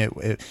thing.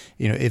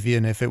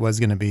 Even if it was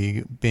going to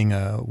be being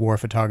a war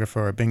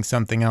photographer or being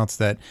something else,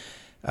 that,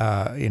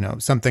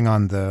 something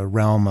on the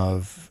realm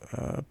of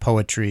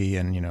poetry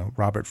and,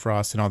 Robert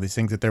Frost and all these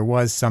things, that there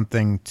was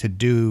something to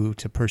do,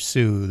 to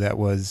pursue, that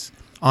was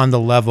on the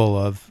level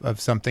of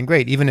something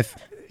great. Even if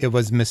it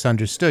was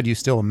misunderstood, you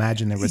still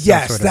imagine there was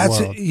some sort of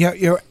world. Yes,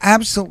 you're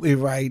absolutely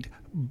right.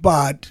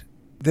 But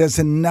there's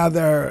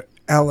another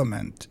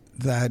element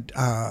that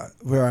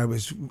where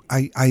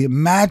I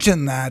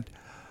imagined that,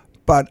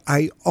 but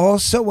I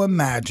also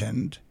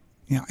imagined,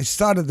 I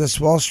started this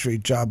Wall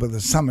Street job with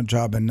a summer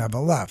job and never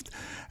left.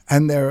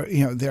 And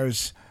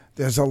there's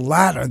a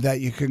ladder that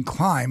you can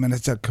climb, and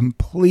it's a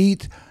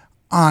complete,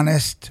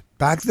 honest,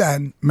 back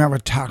then,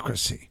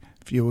 meritocracy.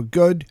 If you were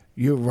good,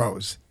 you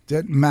rose.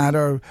 Didn't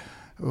matter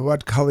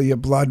what color your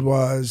blood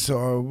was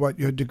or what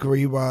your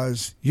degree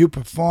was. You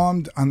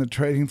performed on the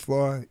trading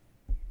floor,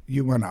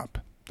 you went up.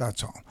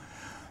 That's all.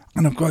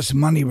 And of course,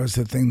 money was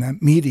the thing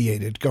that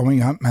mediated.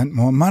 Going up meant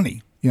more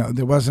money.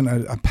 There wasn't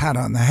a pat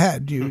on the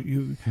head,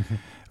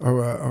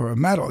 or a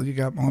medal. You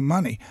got more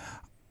money.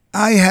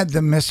 I had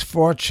the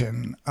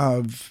misfortune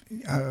of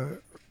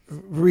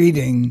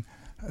reading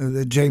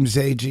the James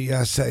Agee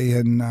essay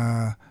in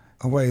A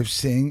Way of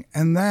Seeing,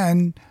 and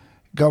then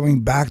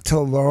going back to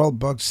Laurel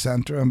Book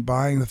Center and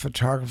buying The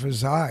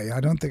Photographer's Eye.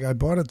 I don't think I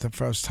bought it the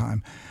first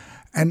time.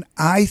 And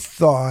I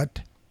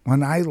thought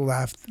when I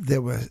left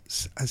there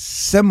was a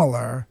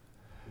similar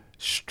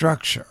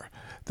structure,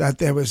 that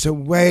there was a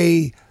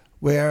way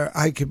where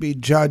I could be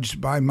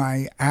judged by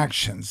my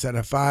actions. That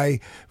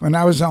when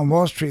I was on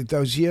Wall Street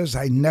those years,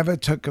 I never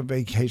took a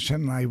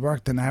vacation. I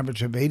worked an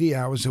average of 80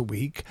 hours a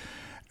week,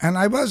 and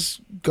I was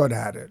good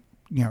at it,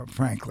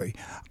 frankly.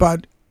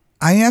 But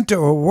I enter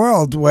a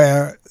world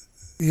where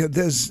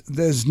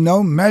there's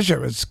no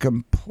measure. It's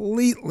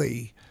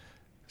completely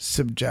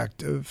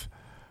subjective,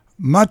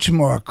 much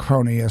more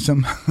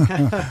cronyism,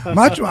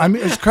 much more. I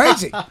mean, it's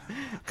crazy.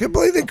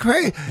 Completely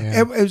crazy.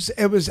 Yeah.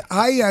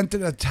 I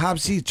entered a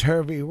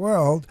topsy-turvy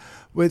world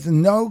with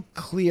no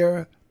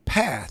clear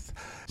path.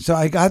 So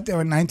I got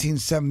there in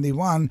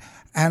 1971,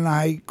 and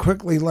I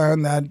quickly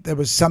learned that there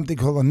was something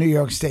called the New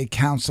York State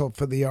Council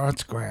for the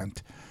Arts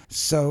Grant.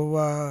 So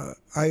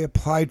I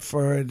applied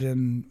for it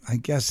in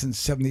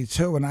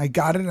 72, and I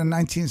got it in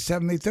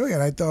 1973.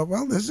 And I thought,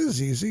 well, this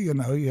is easy.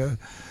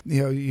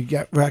 You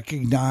get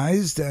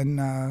recognized,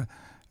 and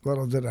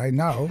little did I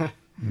know,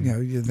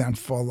 you then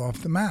fall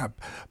off the map.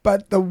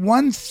 But the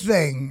one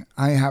thing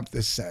I have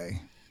to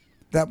say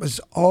that was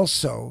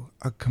also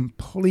a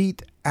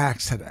complete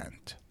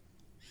accident.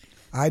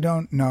 I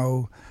don't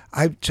know.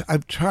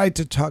 I've tried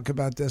to talk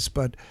about this,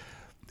 but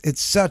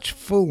it's such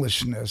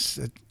foolishness.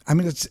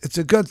 It's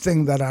a good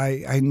thing that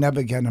I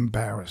never get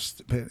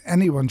embarrassed, but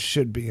anyone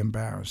should be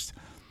embarrassed.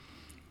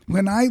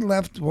 When I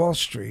left Wall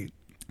Street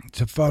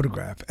to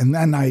photograph, and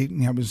then I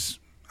was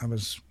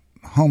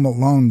home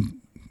alone,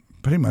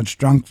 pretty much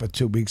drunk for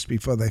 2 weeks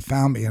before they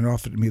found me and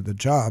offered me the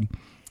job.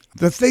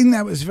 The thing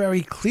that was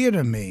very clear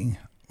to me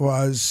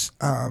was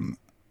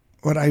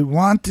what I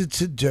wanted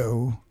to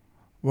do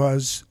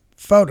was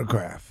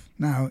photograph.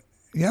 Now,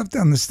 you have to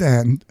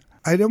understand,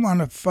 I didn't want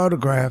to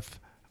photograph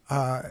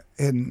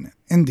in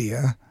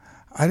India.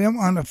 I didn't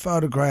want to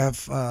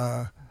photograph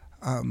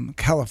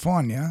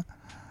California.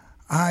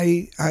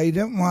 I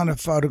didn't want to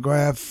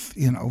photograph,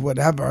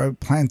 whatever,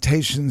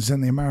 plantations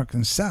in the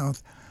American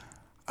South.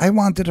 I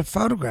wanted to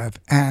photograph,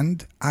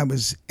 and I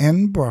was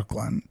in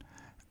Brooklyn,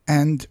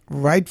 and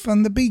right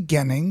from the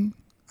beginning,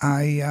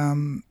 I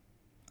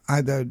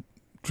either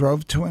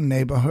drove to a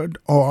neighborhood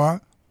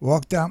or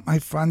walked out my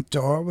front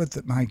door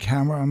with my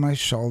camera on my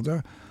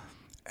shoulder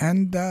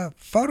and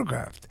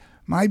photographed.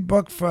 My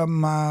book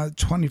from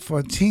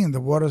 2014,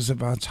 The Waters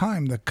of Our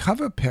Time, the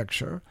cover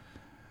picture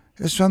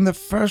is from the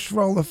first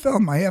roll of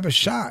film I ever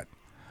shot.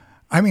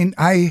 I mean,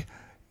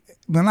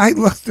 when I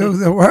look through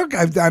the work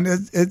I've done,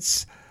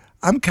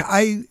 I'm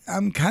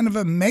kind of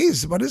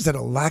amazed. What is it?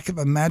 A lack of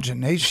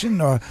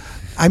imagination?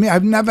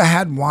 I've never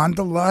had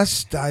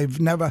wanderlust. I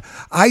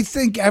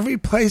think every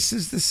place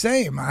is the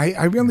same.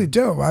 I really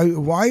do.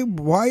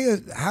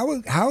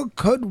 How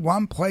could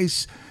one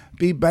place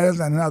be better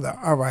than another?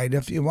 All right,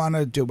 if you want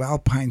to do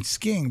alpine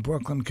skiing,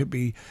 Brooklyn could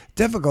be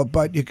difficult,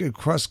 but you could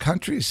cross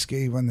country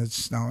ski when it's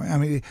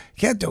snowing. You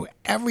can't do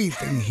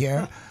everything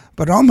here,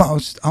 but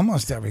almost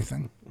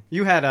everything.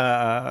 You had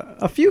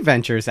a few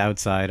ventures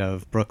outside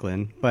of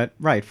Brooklyn, but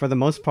right, for the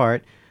most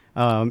part,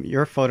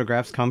 your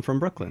photographs come from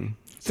Brooklyn.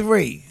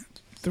 Three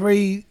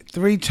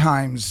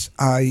times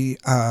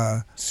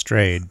I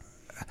strayed.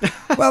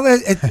 Well,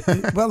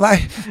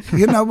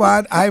 you know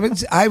what? I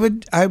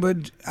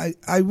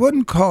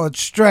wouldn't call it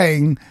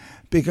straying,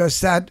 because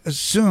that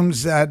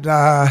assumes that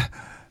I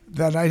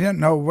didn't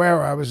know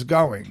where I was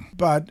going.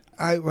 But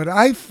what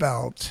I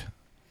felt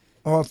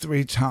all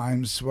three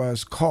times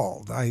was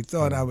called. I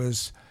thought I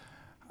was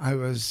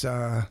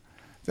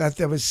that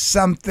there was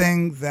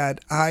something that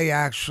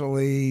I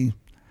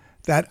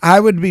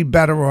would be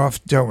better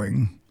off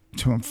doing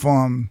to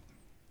inform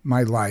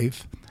my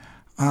life,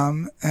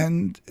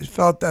 and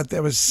felt that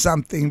there was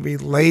something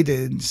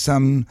related,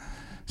 something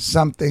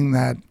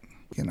that,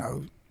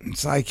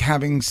 it's like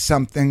having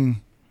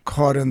something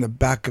caught in the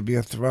back of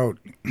your throat,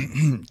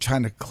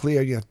 trying to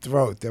clear your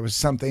throat. There was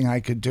something I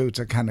could do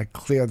to kind of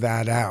clear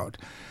that out.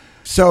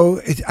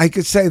 So I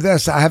could say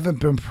this: I haven't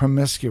been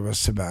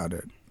promiscuous about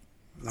it.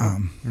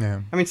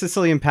 Yeah.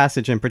 Sicilian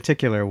Passage in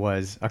particular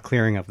was a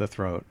clearing of the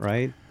throat,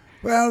 right?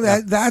 Well,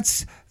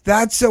 that's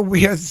a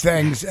weird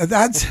thing.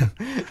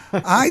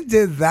 I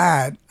did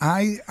that.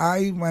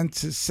 I went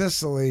to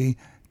Sicily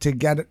to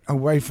get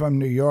away from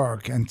New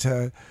York, and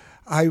the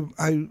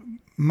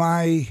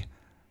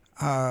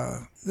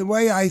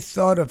way I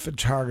thought of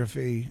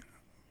photography,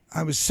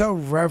 I was so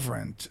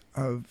reverent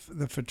of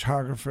the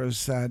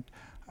photographers that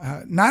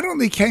not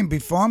only came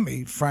before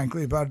me,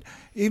 frankly, but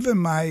even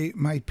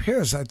my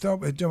peers, I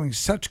thought were doing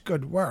such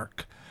good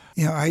work.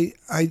 I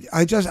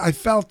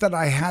felt that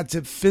I had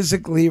to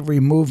physically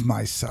remove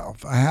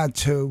myself. I had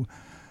to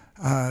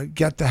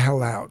get the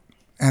hell out.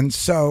 And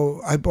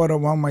so I bought a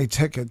one-way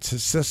ticket to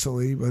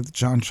Sicily with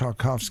John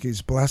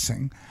Tchaikovsky's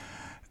blessing,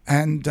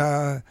 and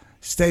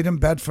stayed in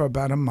bed for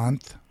about a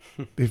month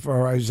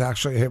before I was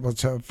actually able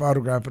to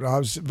photograph it. I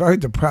was very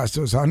depressed.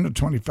 It was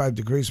 125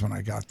 degrees when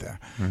I got there.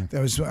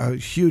 There was a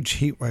huge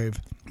heat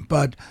wave.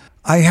 But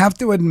I have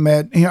to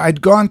admit,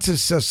 I'd gone to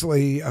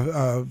Sicily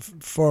 4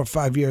 or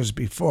 5 years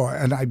before,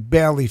 and I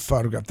barely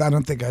photographed. I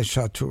don't think I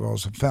shot 2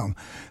 rolls of film.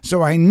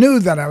 So I knew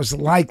that I was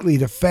likely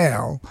to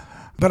fail,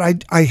 but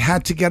I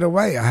had to get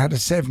away. I had to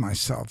save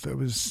myself. It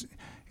was,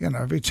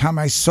 every time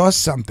I saw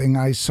something,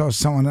 I saw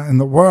someone in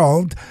the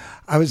world,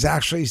 I was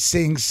actually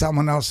seeing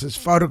someone else's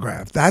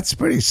photograph. That's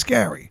pretty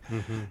scary.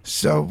 Mm-hmm.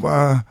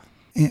 So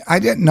I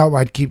didn't know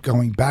I'd keep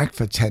going back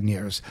for 10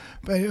 years,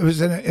 but it was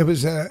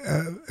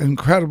an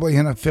incredibly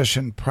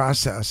inefficient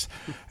process.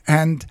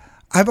 And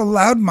I've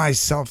allowed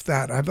myself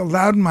that. I've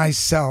allowed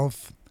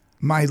myself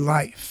my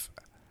life.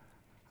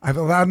 I've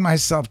allowed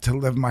myself to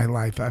live my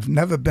life. I've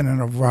never been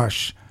in a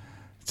rush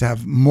to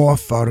have more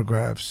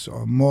photographs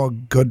or more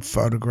good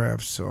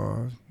photographs.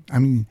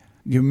 You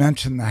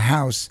mentioned the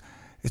house.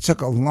 It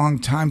took a long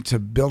time to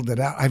build it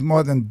out. I've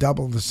more than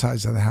doubled the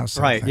size of the house.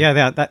 Right.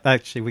 Yeah. That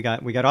actually we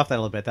got off that a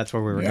little bit. That's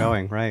where we were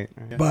going. Right.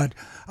 Yeah. But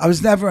I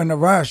was never in a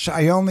rush.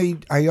 I only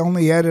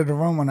added a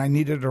room when I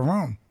needed a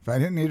room. If I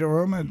didn't need a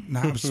room, the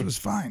house was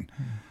fine.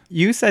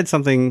 You said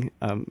something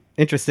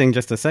interesting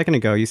just a second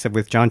ago. You said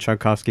with John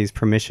Tchaikovsky's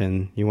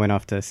permission, you went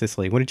off to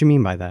Sicily. What did you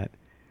mean by that?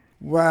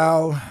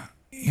 Well,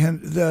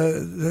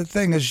 the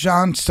thing is,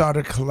 Jean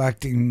started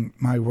collecting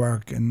my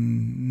work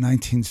in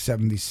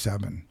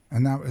 1977.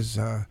 And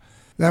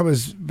that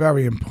was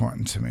very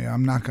important to me.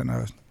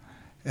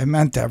 It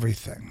meant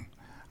everything.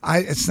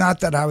 It's not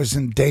that I was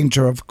in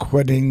danger of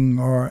quitting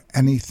or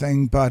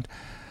anything, but,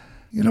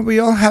 we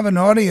all have an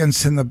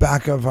audience in the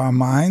back of our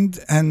mind,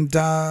 and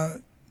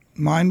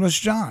mine was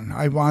John.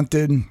 I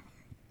wanted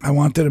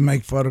to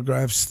make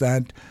photographs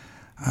that,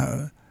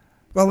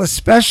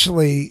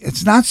 especially,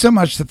 it's not so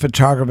much The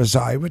Photographer's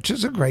Eye, which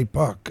is a great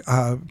book,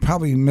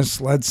 probably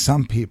misled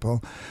some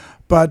people,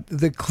 but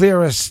the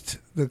clearest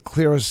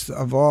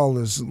of all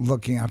is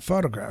looking at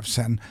photographs.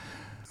 And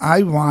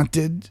I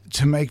wanted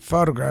to make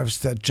photographs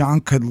that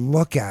John could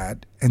look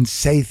at and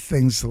say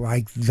things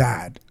like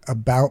that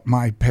about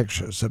my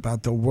pictures,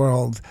 about the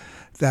world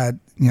that,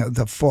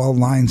 the 4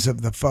 lines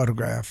of the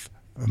photograph,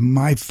 of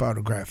my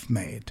photograph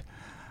made.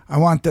 I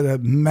wanted to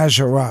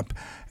measure up.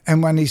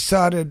 And when he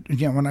started,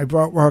 when I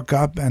brought work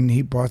up, and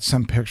he bought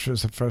some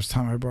pictures the first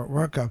time I brought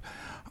work up,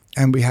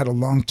 and we had a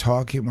long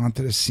talk. He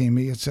wanted to see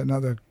me. It's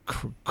another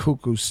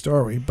cuckoo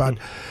story. But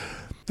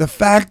the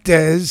fact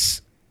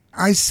is,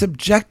 I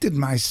subjected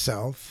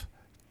myself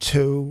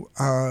to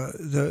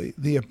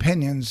the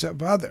opinions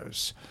of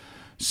others.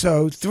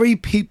 So 3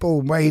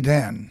 people weighed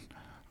in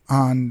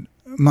on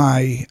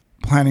my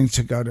planning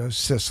to go to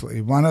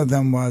Sicily. One of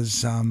them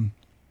was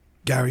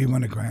Gary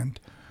Winogrand,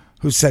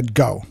 who said,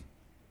 "Go,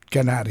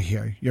 get out of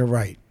here. You're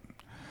right."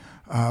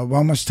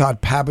 One was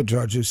Todd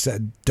Papageorge, who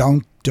said,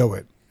 "Don't do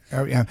it."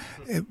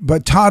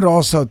 But Todd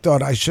also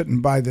thought I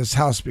shouldn't buy this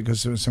house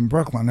because it was in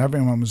Brooklyn.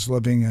 Everyone was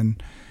living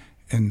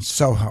in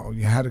Soho.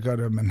 You had to go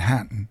to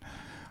Manhattan,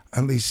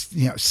 at least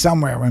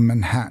somewhere in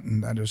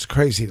Manhattan. That it was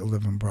crazy to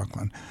live in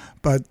Brooklyn.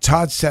 But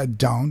Todd said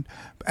don't,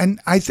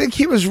 and I think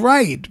he was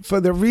right for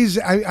the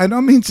reason. I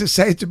don't mean to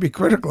say it to be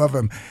critical of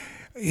him.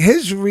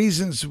 His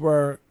reasons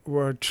were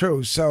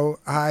true. So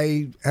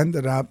I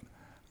ended up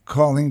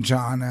calling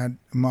John at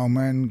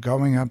MoMA and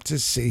going up to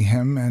see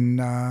him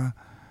and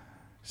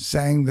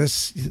saying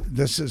this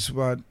is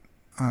what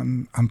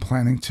I'm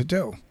planning to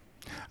do.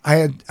 I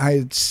had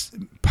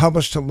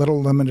published a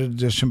little limited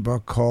edition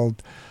book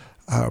called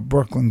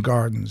Brooklyn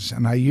Gardens,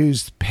 and I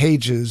used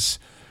pages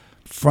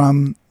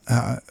from.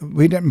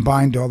 We didn't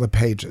bind all the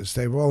pages;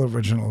 they were all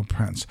original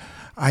prints.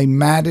 I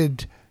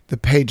matted the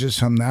pages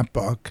from that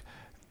book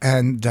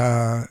and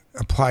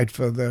applied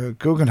for the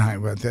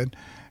Guggenheim with it.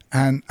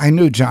 And I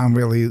knew John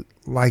really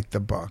liked the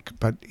book,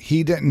 but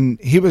he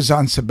didn't. He was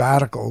on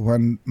sabbatical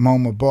when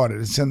MoMA bought it.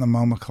 It's in the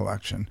MoMA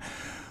collection.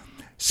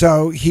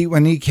 So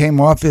when he came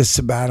off his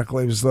sabbatical,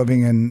 he was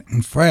living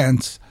in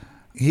France.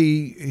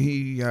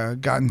 He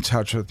got in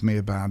touch with me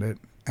about it,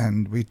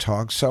 and we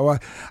talked. So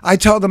I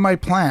told him my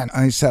plan.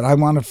 I said, I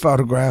want to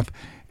photograph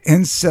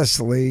in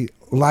Sicily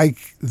like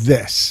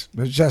this. It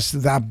was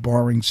just that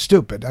boring,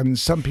 stupid. I mean,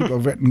 some people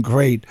have written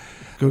great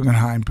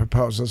Guggenheim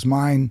proposals.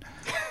 Mine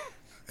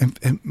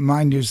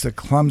used the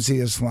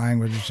clumsiest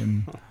language.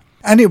 And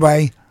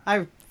anyway,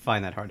 I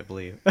find that hard to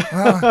believe.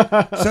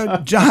 So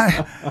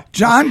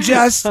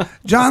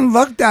John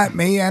looked at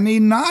me and he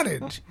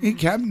nodded. He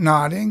kept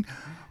nodding.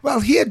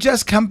 Well, he had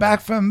just come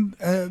back from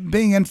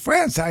being in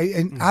France.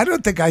 I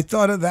don't think I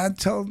thought of that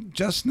till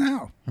just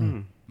now.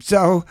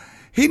 So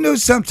he knew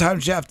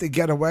sometimes you have to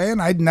get away,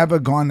 and I'd never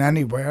gone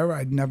anywhere.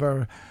 I'd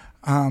never.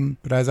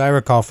 But as I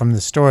recall from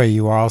the story,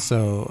 you were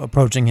also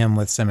approaching him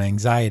with some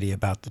anxiety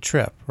about the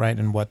trip, right?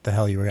 And what the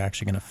hell you were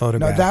actually going to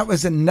photograph. No, that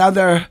was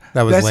another.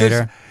 That was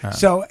later?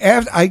 So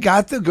after I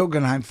got the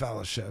Guggenheim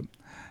Fellowship,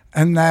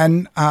 and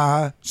then,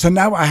 so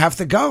now I have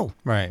to go.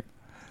 Right.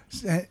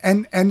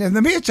 And in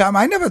the meantime,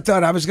 I never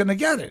thought I was going to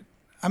get it.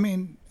 I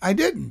mean, I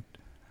didn't.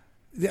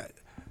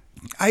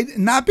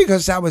 Not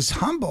because I was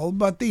humble,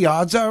 but the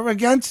odds are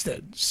against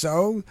it.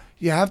 So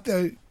you have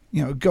to,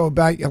 go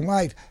about your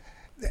life.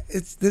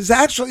 there's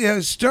actually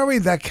a story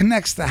that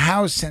connects the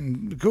house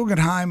and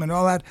Guggenheim and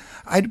all that.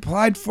 I'd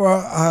applied for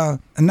a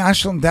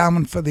National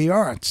Endowment for the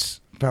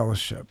Arts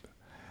fellowship,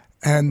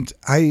 and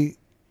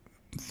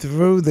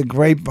through the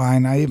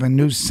grapevine, I even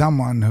knew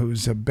someone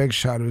who's a big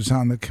shot who's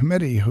on the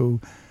committee who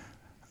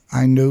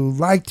I knew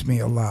liked me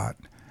a lot.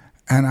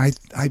 And I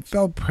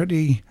felt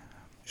pretty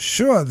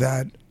sure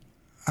that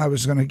I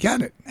was going to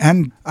get it.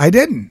 And I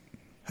didn't.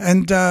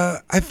 And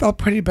I felt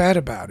pretty bad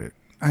about it.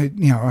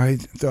 I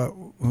thought,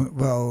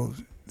 well,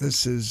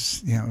 this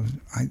is,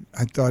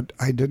 I thought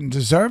I didn't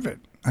deserve it.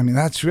 I mean,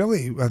 that's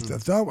really what the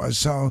thought was.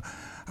 So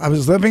I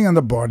was living in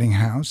the boarding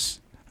house,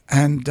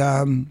 and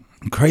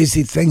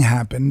crazy thing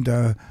happened.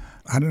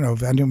 I don't know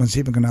if anyone's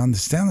even going to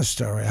understand the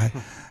story.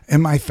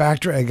 In my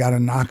factory, I got a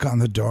knock on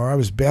the door. I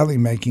was barely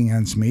making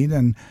ends meet,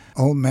 and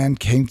old man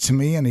came to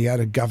me, and he had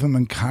a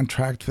government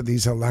contract for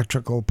these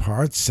electrical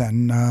parts,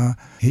 and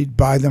he'd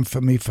buy them for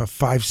me for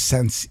 5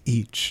 cents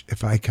each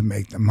if I could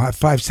make them.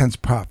 5 cents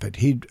profit.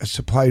 He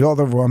supplied all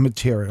the raw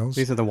materials.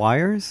 These are the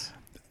wires?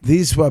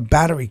 These were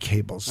battery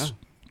cables,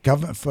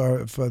 government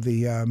for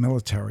the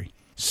military.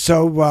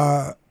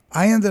 So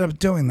I ended up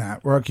doing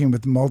that, working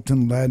with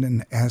molten lead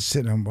and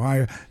acid and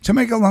wire. To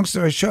make a long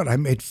story short, I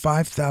made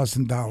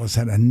 $5,000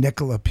 at a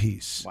nickel a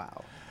piece.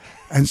 Wow.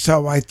 And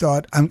so I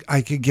thought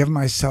I could give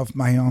myself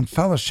my own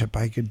fellowship.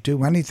 I could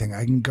do anything.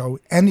 I can go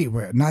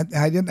anywhere.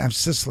 I didn't have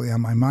Sicily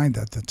on my mind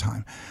at the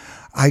time.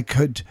 I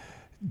could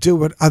do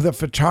what other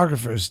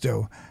photographers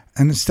do.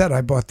 And instead,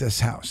 I bought this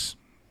house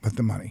with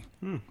the money.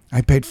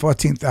 I paid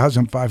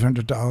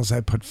 $14,500. I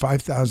put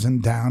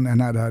 $5,000 down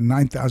and had a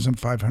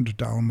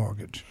 $9,500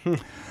 mortgage.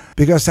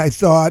 Because I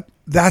thought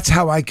that's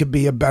how I could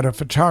be a better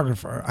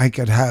photographer. I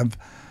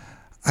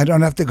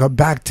don't have to go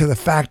back to the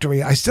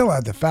factory. I still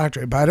had the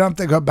factory, but I don't have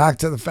to go back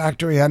to the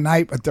factory at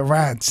night with the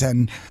rats.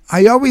 And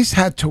I always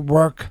had to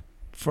work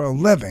for a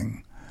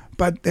living,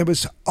 but there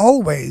was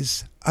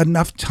always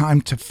enough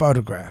time to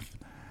photograph.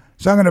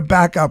 So I'm going to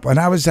back up. When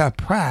I was at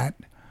Pratt,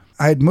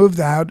 I had moved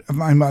out of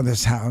my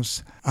mother's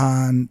house,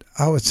 and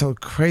it's a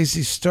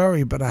crazy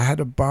story, but I had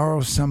to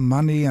borrow some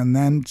money, and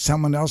then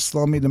someone else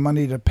loaned me the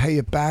money to pay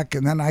it back,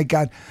 and then I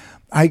got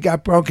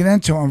broken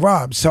into and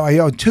robbed. So I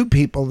owed two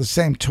people the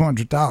same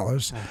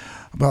 $200.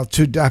 Well,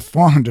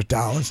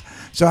 $400.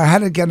 So I had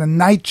to get a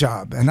night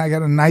job, and I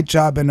got a night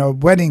job in a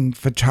wedding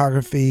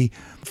photography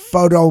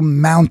photo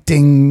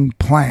mounting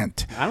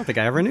plant. I don't think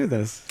I ever knew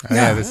this.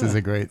 Yeah, this is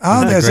a great,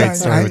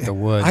 story with the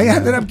wood. I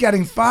ended up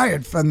getting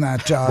fired from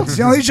that job. It's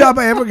the only job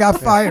I ever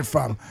got fired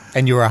from.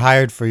 And you were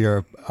hired for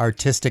your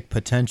artistic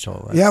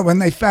potential. Right? Yeah, when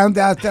they found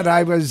out that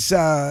I was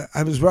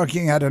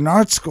working at an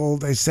art school,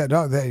 they said,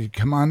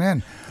 come on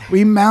in.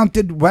 We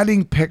mounted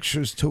wedding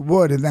pictures to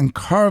wood and then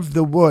carved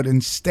the wood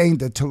and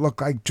stained it to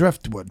look like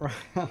driftwood.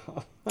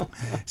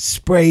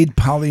 Sprayed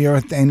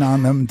polyurethane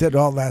on them, did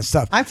all that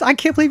stuff. I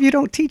can't believe you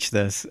don't teach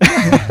this.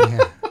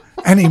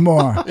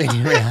 Anymore.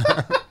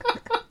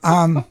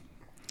 I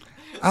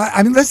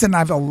mean, listen, I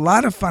have a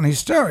lot of funny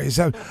stories,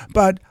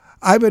 but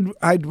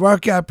I'd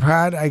work at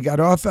Pratt. I got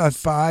off at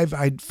 5.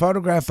 I'd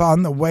photograph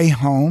on the way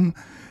home.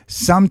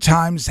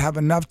 Sometimes have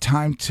enough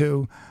time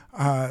to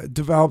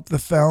develop the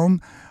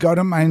film, go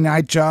to my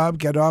night job,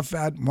 get off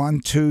at 1,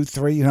 2,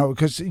 3,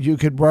 because you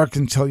could work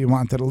until you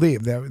wanted to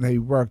leave. They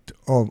worked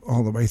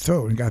all the way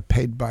through and got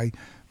paid by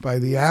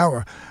the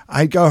hour.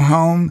 I'd go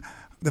home.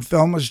 The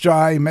film was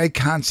dry, make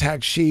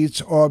contact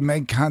sheets or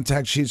make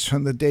contact sheets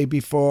from the day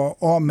before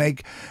or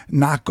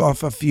knock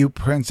off a few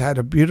prints. I had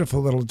a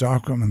beautiful little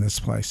darkroom in this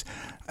place.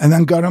 And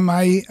then go to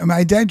my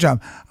day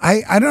job.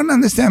 I don't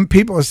understand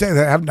people who say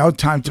they have no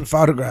time to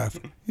photograph.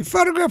 You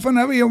photograph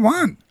whenever you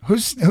want.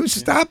 Who's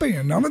stopping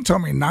you? No one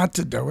told me not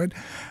to do it.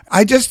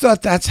 I just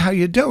thought that's how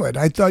you do it.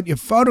 I thought you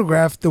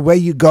photograph the way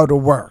you go to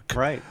work.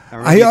 Right. I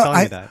remember you telling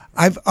me that.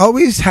 I've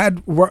always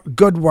had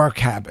good work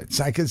habits.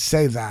 I could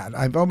say that.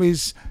 I've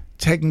always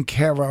taken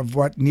care of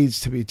what needs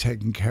to be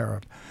taken care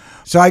of.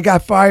 So I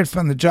got fired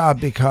from the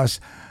job because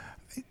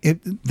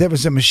there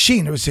was a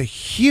machine. It was a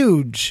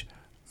huge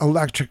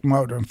electric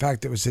motor. In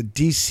fact, it was a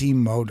DC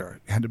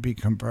motor. It had to be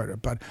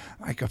converted, but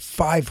like a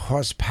 5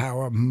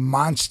 horsepower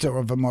monster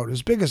of a motor,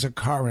 as big as a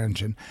car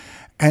engine.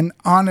 And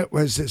on it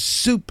was a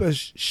super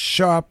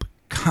sharp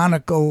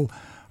conical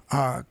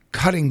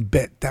cutting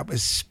bit that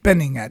was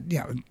spinning at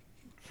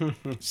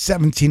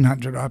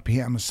 1,700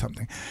 RPM or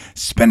something,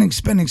 spinning.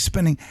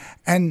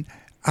 And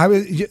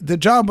the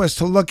job was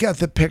to look at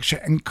the picture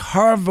and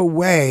carve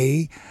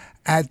away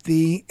at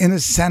the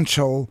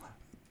inessential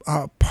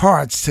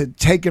parts to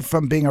take it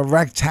from being a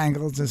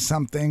rectangle to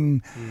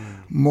something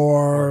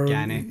more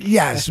organic.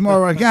 Yes,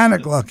 more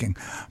organic looking.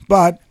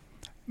 But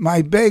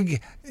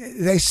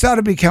they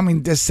started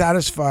becoming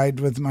dissatisfied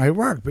with my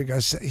work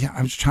because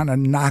I was trying to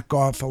knock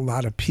off a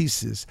lot of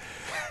pieces.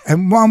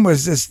 And one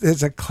was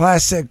there's a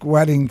classic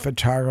wedding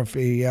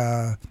photography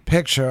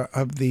picture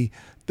of the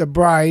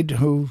bride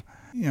who,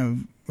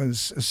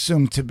 was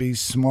assumed to be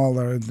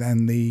smaller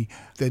than the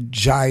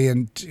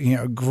giant,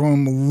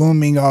 groom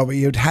looming over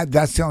you.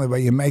 That's the only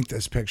way you make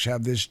this picture.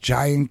 Have this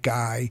giant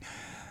guy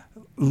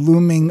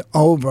looming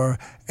over,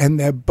 and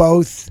they're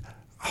both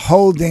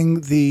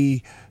holding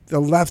the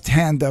left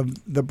hand of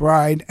the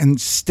bride and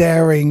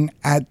staring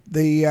at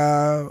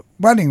the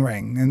wedding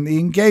ring and the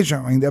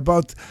engagement ring. They're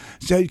both,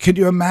 so could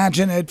you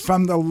imagine it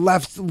from the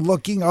left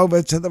looking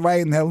over to the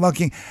right, and they're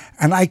looking,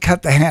 and I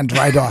cut the hand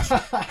right off.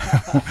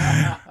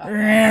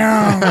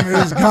 It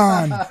was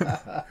gone.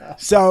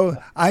 So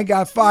I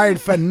got fired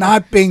for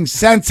not being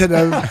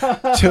sensitive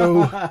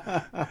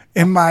to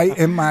in my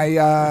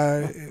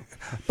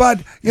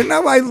but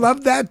I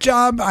loved that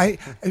job.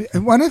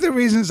 One of the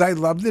reasons I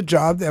loved the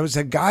job, there was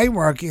a guy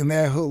working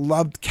there who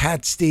loved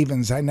Cat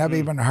Stevens. I never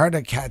even heard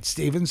of Cat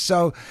Stevens,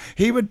 so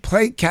he would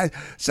play Cat.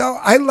 So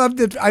I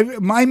loved it.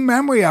 My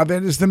memory of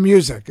it is the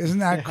music. Isn't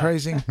that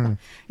crazy?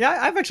 Yeah,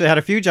 I've actually had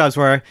a few jobs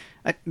where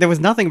there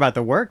was nothing about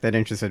the work that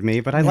interested me,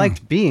 but I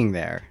liked being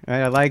there.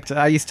 Right?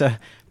 I used to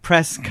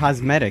press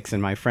cosmetics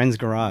in my friend's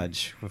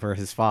garage for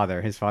his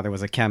father. His father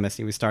was a chemist.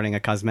 He was starting a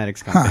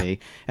cosmetics company.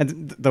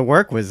 And the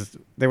work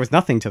there was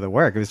nothing to the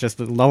work. It was just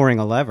lowering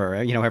a lever,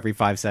 every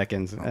 5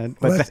 seconds.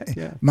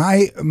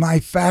 My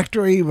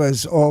factory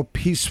was all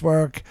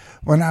piecework.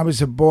 When I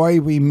was a boy,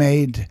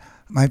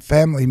 my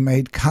family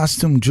made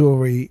costume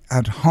jewelry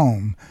at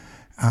home.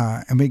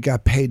 And we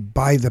got paid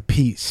by the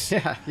piece.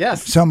 Yeah,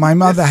 yes. So my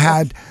mother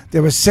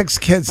there were 6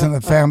 kids in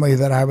the family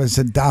that I was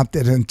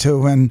adopted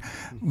into, and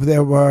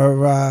there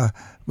were,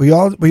 we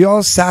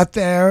all sat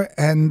there,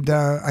 and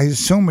I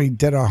assume we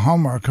did our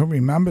homework. Who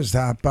remembers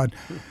that? But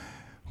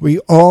we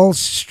all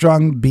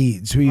strung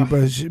beads. We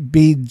were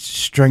bead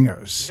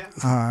stringers.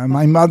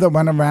 My mother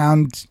went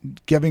around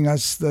giving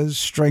us the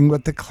string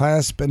with the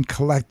clasp and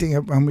collecting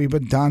it when we were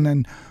done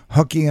and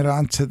hooking it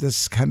onto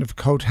this kind of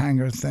coat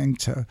hanger thing.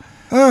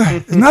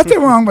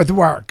 Nothing wrong with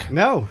work.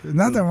 No.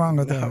 Nothing wrong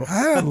with that.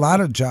 I had a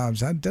lot of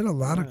jobs. I did a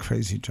lot of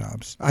crazy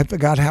jobs. I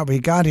forgot how we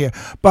got here.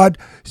 But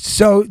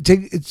so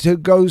to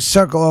go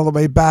circle all the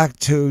way back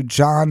to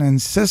John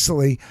and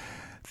Sicily,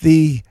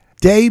 the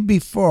day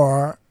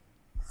before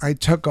I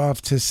took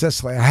off to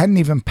Sicily, I hadn't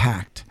even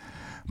packed,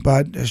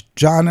 but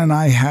John and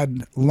I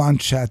had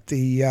lunch at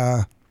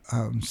the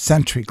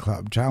Century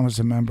Club. John was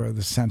a member of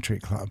the Century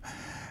Club,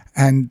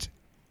 and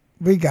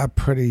we got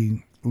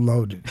pretty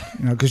loaded,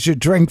 because you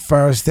drink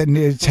first, then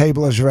your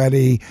table is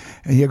ready,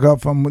 and you go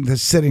from the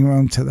sitting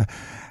room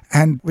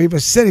and we were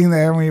sitting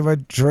there, and we were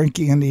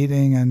drinking and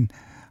eating, and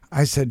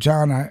I said,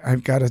 John,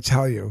 I've got to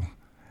tell you,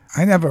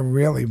 I never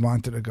really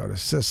wanted to go to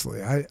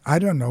Sicily. I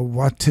don't know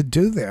what to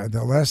do there.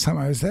 The last time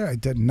I was there, I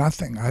did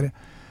nothing.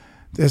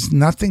 There's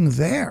nothing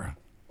there.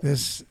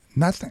 There's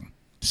nothing.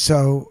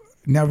 So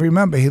now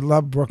remember, he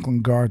loved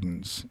Brooklyn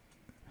Gardens.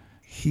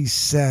 He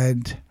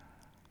said,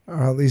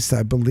 or at least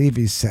I believe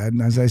he said,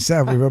 and as I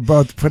said, we were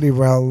both pretty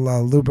well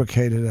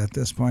lubricated at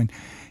this point.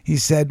 He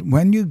said,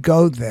 when you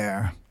go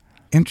there,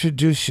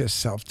 introduce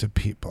yourself to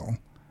people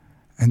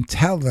and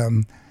tell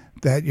them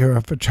that you're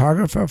a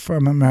photographer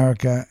from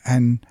America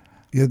and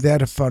you're there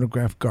to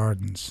photograph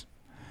gardens.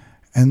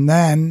 And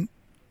then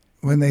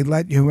when they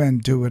let you in,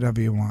 do whatever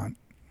you want.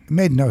 It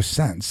made no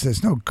sense.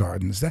 There's no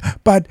gardens there.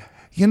 But,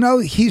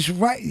 he's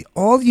right.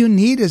 All you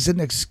need is an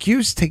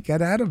excuse to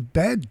get out of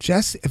bed.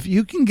 Just if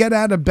you can get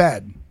out of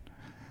bed,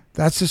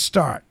 that's a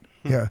start.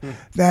 Yeah.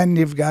 Then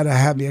you've got to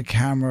have your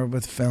camera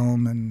with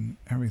film and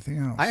everything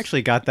else. I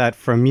actually got that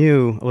from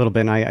you a little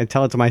bit, and I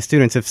tell it to my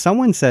students. If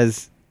someone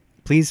says,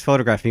 please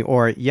photograph me,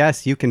 or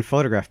yes, you can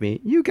photograph me,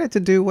 you get to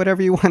do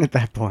whatever you want at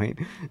that point.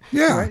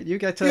 Yeah. Right? You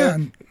get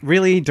to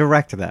really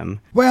direct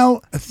them.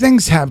 Well,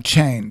 things have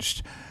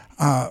changed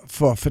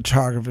for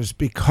photographers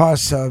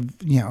because of,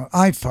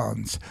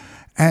 iPhones.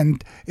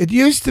 And it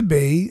used to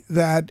be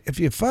that if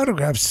you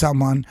photographed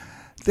someone,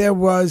 there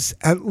was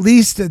at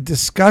least a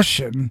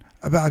discussion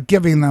about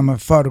giving them a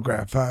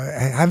photograph,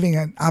 having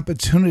an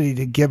opportunity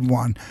to give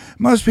one.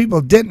 Most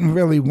people didn't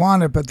really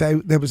want it, but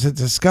there was a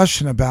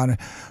discussion about it.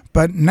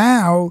 But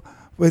now,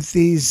 with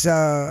these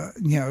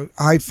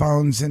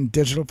iPhones and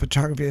digital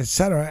photography,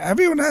 etc.,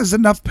 everyone has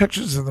enough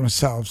pictures of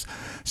themselves.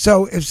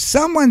 So if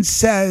someone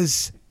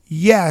says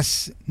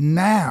yes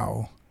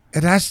now,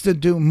 it has to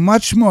do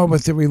much more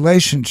with the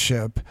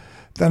relationship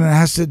than it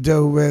has to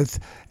do with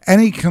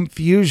any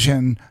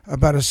confusion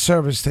about a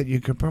service that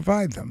you could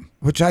provide them,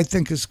 which I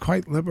think is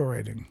quite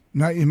liberating.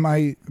 Now, in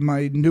my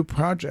new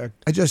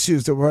project, I just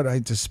used the word I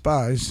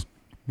despise.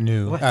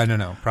 No,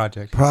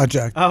 project.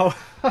 Project. Oh.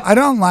 I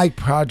don't like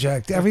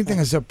project. Everything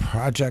is a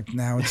project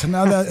now. It's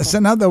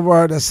another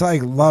word. It's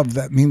like love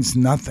that means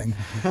nothing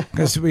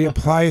because we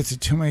apply it to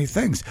too many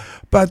things.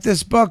 But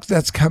this book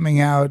that's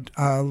coming out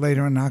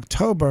later in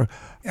October,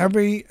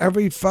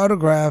 every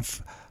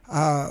photograph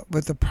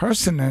with a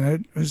person in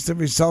it is the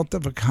result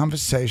of a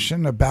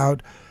conversation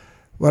about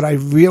what I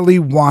really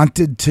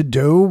wanted to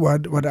do,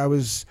 what I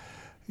was,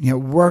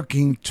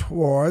 working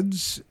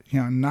towards,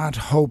 not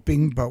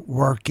hoping but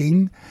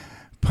working,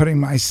 putting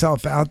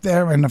myself out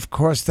there. And of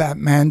course that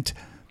meant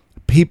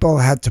people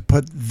had to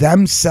put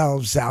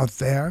themselves out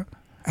there.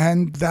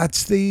 And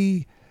that's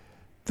the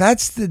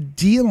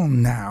deal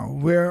now.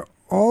 We're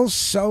all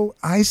so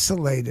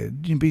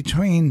isolated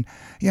between,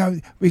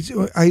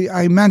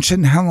 I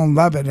mentioned Helen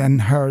Levitt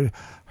and her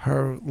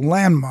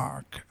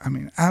landmark,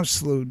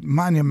 absolute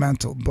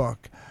monumental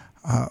book,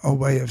 A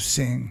Way of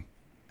Seeing.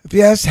 If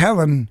you ask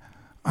Helen,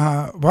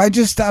 why'd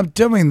you stop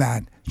doing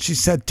that? She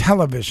said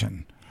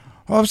television.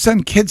 All of a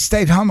sudden, kids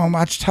stayed home and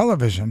watched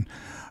television.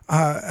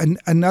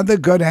 Another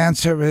good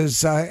answer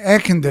is air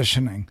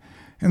conditioning.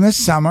 In the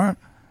summer,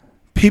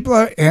 people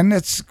are in,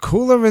 it's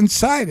cooler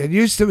inside. It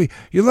used to be,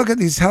 you look at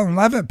these Helen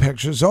Levitt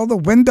pictures, all the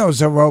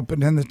windows are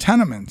open in the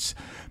tenements.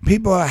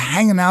 People are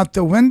hanging out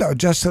the window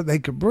just so they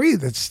could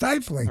breathe. It's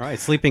stifling. Right,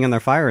 sleeping in their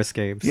fire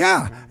escapes.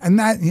 Yeah, and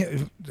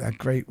that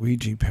great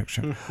Ouija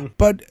picture.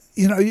 But,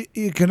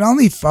 you can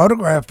only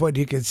photograph what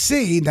you can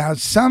see. Now,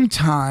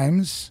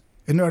 sometimes,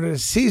 in order to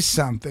see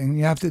something,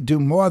 you have to do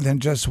more than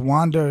just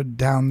wander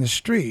down the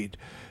street.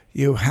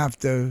 You have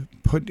to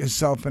put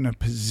yourself in a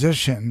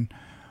position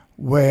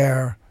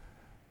where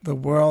the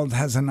world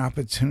has an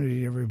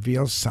opportunity to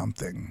reveal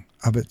something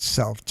of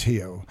itself to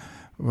you,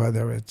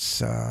 whether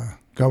it's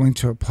going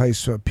to a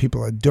place where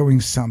people are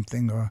doing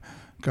something or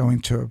going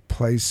to a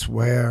place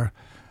where,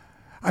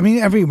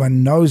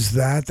 everyone knows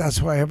that. That's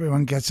why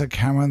everyone gets a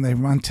camera and they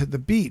run to the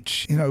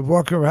beach.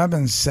 Walker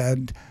Evans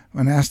said,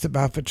 when asked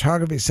about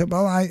photography, he said,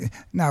 well,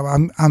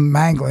 I'm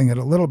mangling it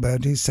a little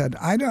bit. He said,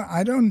 I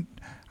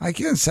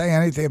can't say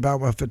anything about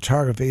what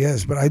photography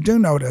is, but I do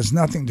know it has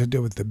nothing to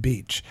do with the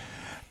beach.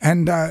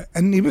 And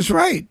he was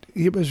right.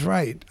 He was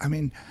right.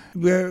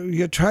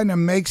 You're trying to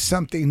make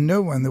something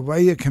new, and the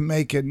way you can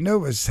make it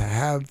new is to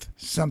have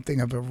something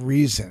of a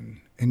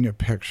reason in your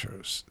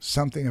pictures,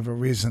 something of a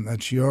reason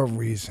that's your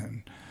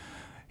reason.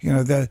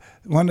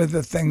 One of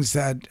the things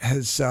that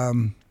has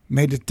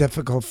made it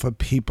difficult for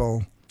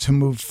people to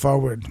move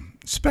forward,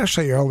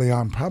 especially early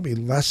on, probably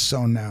less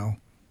so now.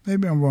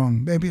 Maybe I'm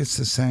wrong. Maybe it's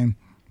the same.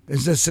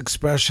 Is this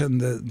expression,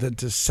 the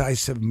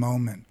decisive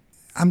moment.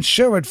 I'm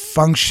sure it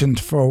functioned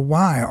for a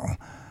while,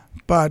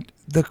 but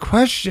the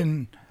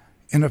question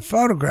in a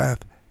photograph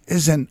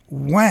isn't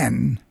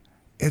when,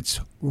 it's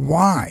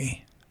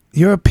why.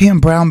 European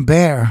brown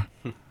bear.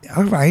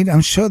 All right,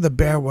 I'm sure the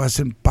bear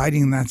wasn't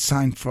biting that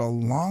sign for a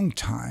long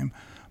time,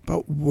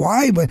 but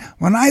why?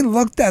 When I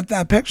looked at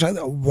that picture, I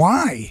thought,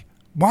 why?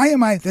 Why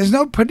am I? There's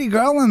no pretty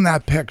girl in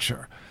that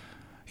picture.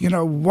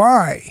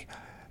 Why?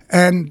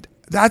 And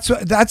that's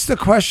the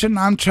question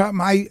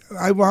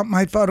I want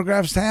my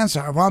photographs to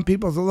answer. I want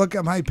people to look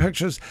at my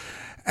pictures,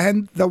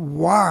 and the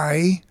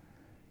why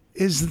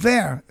is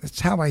there.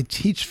 It's how I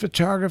teach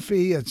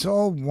photography. It's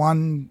all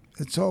one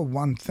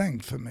thing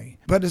for me.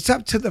 But it's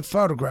up to the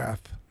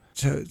photograph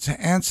to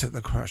answer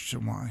the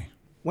question why.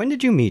 When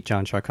did you meet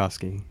John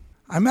Charkowski?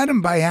 I met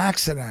him by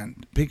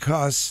accident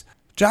because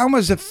John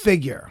was a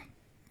figure.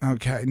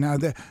 Okay, now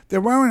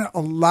there weren't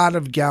a lot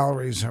of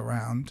galleries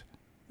around.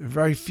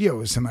 Very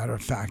few, as a matter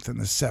of fact, in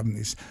the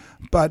 70s.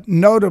 But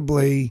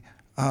notably,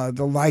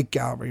 the Light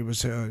Gallery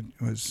was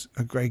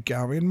a great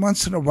gallery. And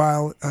once in a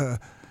while,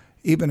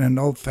 even an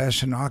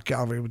old-fashioned art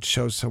gallery would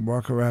show some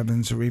Walker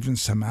Evans or even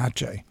some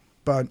Atget.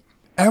 But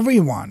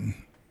everyone,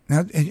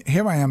 now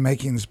here I am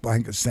making this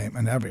blanket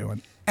statement,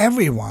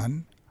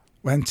 everyone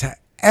went to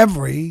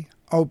every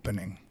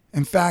opening.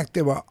 In fact,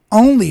 there were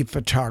only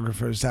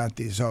photographers at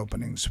these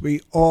openings. We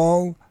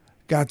all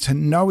got to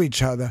know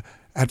each other.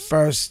 At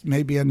first,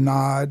 maybe a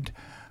nod,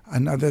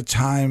 another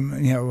time,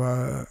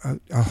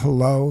 a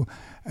hello,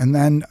 and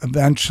then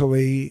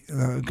eventually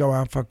go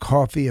out for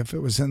coffee if it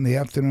was in the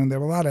afternoon. There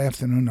were a lot of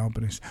afternoon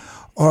openings,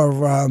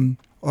 or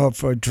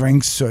for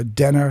drinks or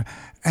dinner.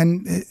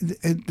 And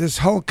this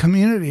whole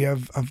community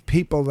of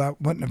people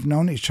that wouldn't have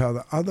known each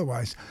other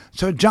otherwise.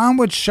 So John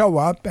would show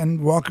up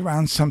and walk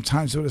around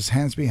sometimes with his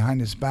hands behind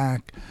his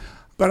back.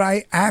 But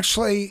I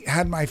actually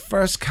had my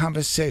first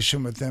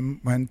conversation with him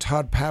when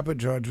Todd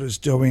Papageorge was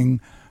doing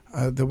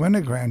the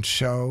Winogrand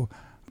show,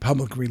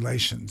 Public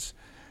Relations.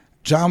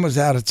 John was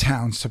out of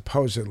town,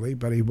 supposedly,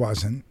 but he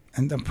wasn't.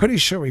 And I'm pretty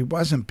sure he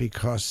wasn't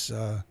because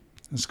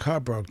his car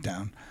broke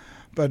down.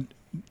 But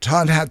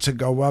Todd had to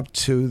go up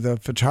to the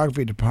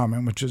photography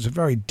department, which is a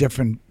very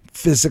different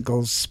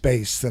physical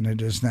space than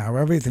it is now.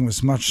 Everything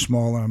was much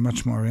smaller and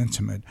much more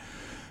intimate.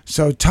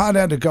 So Todd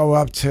had to go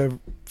up to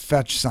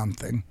fetch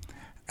something.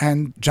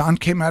 And John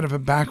came out of a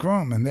back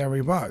room, and there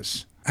he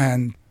was.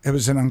 And it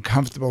was an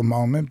uncomfortable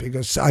moment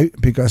because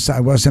I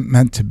wasn't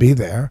meant to be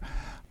there.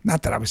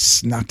 Not that I was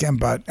snuck in,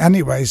 but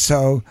anyway,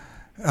 so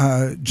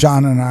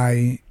John and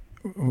I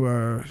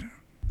were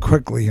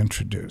quickly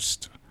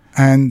introduced.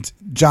 And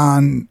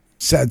John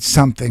said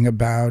something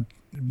about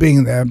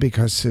being there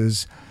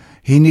because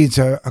he needs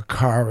a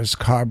car. His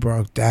car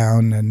broke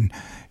down, and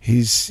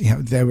he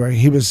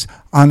was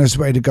on his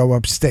way to go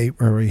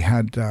upstate where he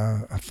had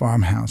a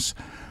farmhouse.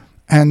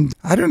 And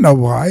I don't know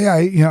why.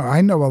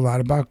 I know a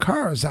lot about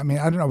cars. I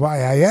don't know why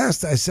I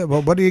asked. I said,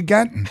 well, what are you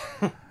getting?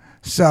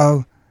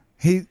 So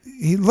he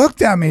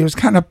looked at me. He was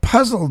kind of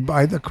puzzled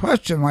by the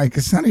question. Like,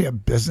 it's none of your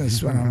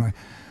business. What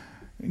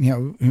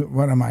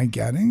am I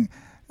getting?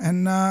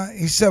 And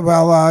he said,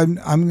 well,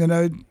 I'm going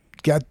to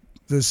get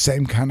the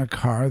same kind of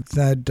car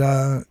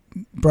that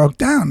broke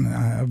down,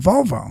 a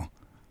Volvo.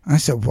 I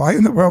said, why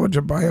in the world would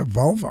you buy a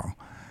Volvo?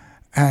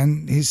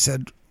 And he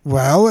said,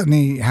 well, and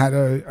he had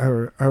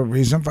a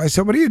reason for it. I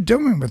said, what are you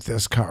doing with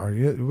this car?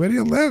 Where do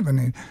you live? And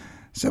he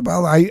said,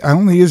 well, I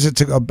only use it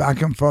to go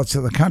back and forth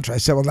to the country. I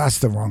said, well, that's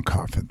the wrong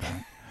car for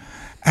that.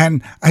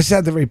 And I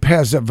said, the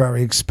repairs are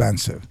very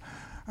expensive.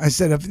 I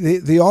said, if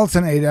the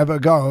alternator ever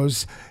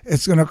goes,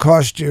 it's going to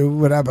cost you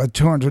whatever,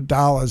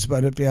 $200.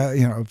 But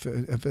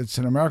if it's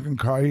an American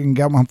car, you can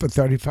get one for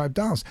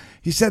 $35.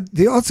 He said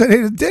the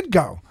alternator did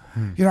go.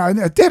 And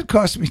it did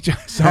cost me.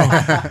 So,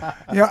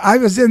 I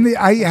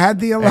had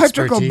the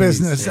electrical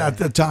business at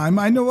the time.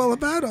 I knew all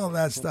about all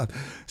that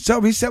stuff. So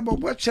he said, well,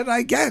 what should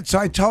I get? So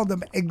I told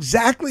him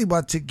exactly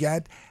what to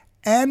get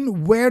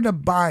and where to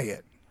buy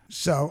it.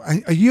 So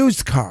a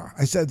used car.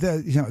 I said,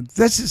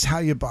 this is how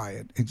you buy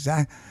it.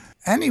 Exactly.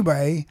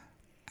 Anyway,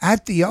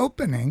 at the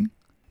opening,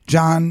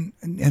 John,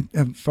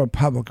 for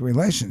public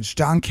relations,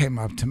 John came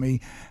up to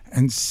me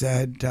and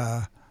said,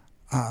 I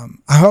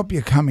hope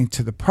you're coming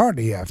to the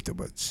party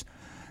afterwards.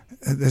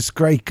 This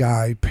great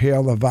guy,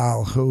 Pierre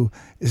Laval, who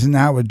is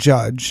now a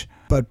judge,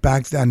 but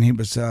back then he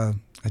was a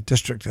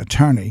district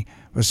attorney,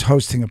 was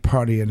hosting a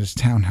party at his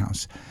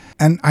townhouse.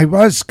 And I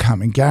was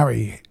coming.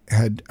 Gary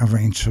had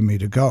arranged for me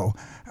to go.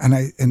 And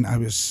I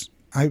was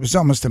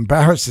almost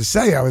embarrassed to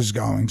say I was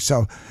going.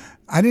 So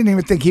I didn't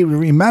even think he would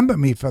remember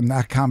me from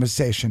that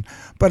conversation.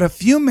 But a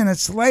few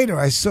minutes later,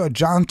 I saw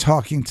John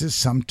talking to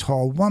some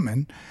tall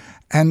woman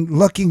and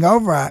looking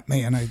over at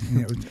me, and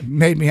it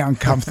made me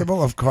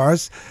uncomfortable, of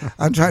course.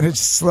 I'm trying to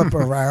slip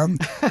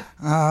around.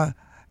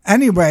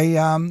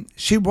 Anyway,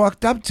 she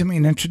walked up to me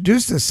and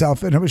introduced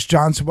herself, and it was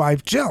John's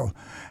wife, Jill.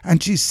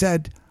 And she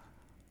said,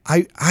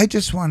 I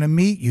just want to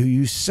meet you.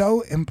 You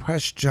so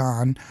impressed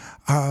John.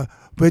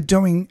 We're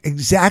doing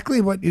exactly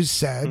what you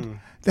said.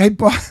 They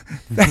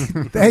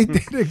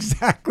did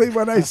exactly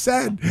what I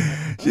said.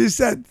 She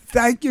said,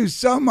 thank you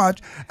so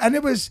much. And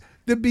it was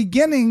the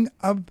beginning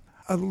of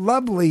a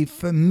lovely,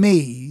 for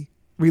me,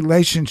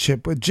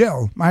 relationship with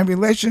Jill. My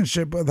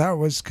relationship with her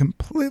was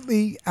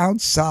completely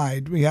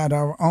outside. We had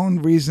our own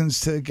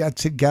reasons to get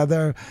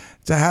together,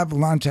 to have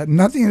lunch. It had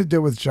nothing to do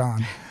with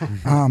John,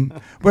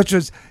 which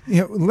was,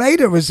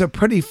 later was a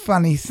pretty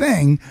funny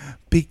thing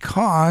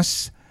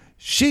because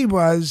she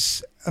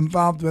was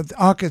involved with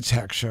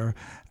architecture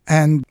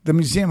and the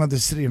Museum of the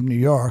City of New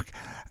York.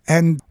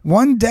 And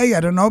one day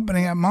at an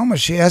opening at MoMA,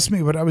 she asked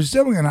me what I was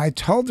doing, and I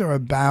told her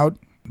about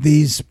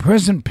these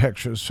prison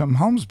pictures from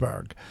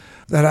Holmesburg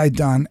that I'd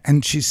done,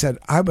 and she said,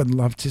 I would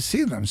love to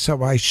see them.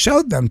 So I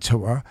showed them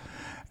to her,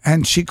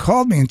 and she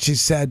called me and she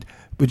said,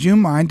 would you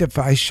mind if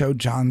I showed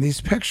John these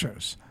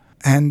pictures?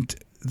 And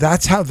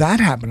that's how that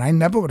happened. I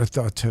never would have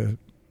thought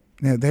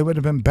they would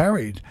have been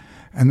buried.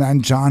 And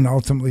then John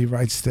ultimately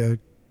writes the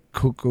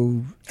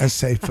cuckoo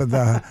essay for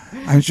the,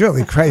 I'm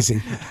really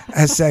crazy,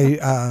 essay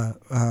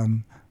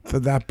for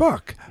that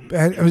book.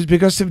 And it was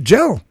because of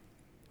Jill.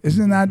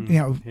 Isn't that,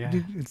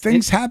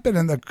 things happen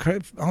in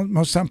the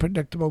most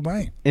unpredictable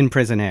way. In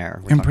Prison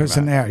Air. In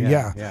Prison Air,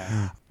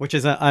 yeah. Which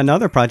is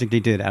another project he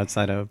did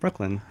outside of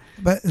Brooklyn.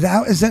 But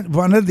that isn't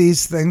one of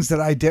these things that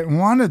I didn't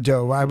want to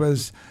do. I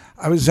was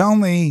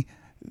only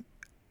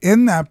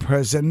in that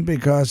prison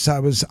because I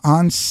was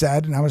on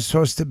set and I was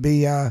supposed to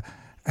be an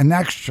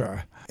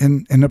extra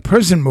in a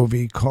prison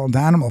movie called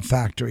Animal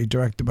Factory,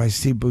 directed by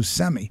Steve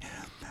Buscemi.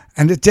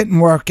 And it didn't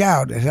work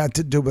out. It had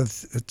to do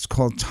with, it's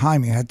called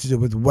timing. It had to do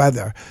with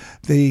weather.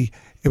 It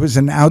was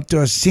an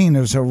outdoor scene. It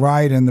was a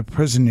riot in the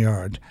prison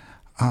yard.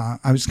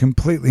 I was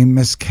completely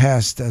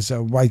miscast as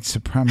a white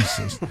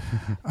supremacist.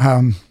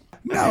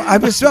 No, I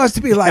was supposed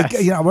to be like,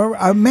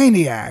 a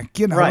maniac,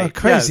 right.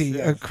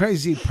 a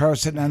crazy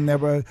person. And there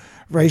were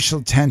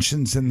racial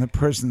tensions in the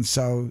prison.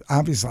 So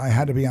obviously I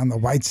had to be on the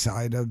white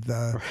side of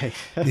the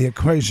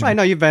equation. I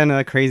know you've been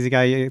a crazy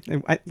guy.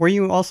 Were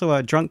you also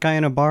a drunk guy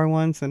in a bar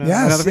once? And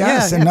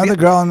yes. Another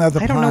girl on another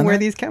planet. I don't know where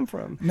these come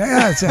from.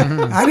 Yeah,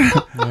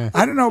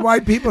 I don't know why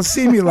people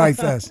see me like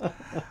this.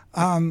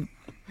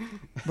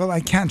 Well, I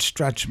can't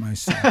stretch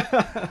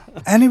myself.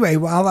 Anyway,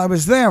 while I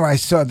was there, I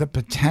saw the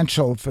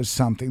potential for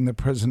something. The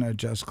prison had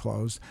just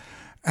closed.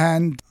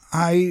 And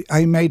I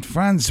made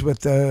friends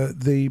with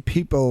the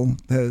people,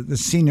 the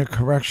senior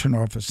correction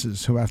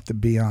officers who have to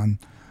be on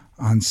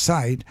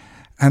site.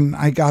 And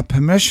I got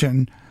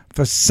permission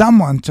for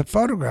someone to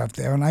photograph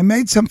there. And I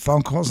made some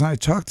phone calls and I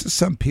talked to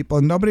some people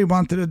and nobody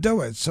wanted to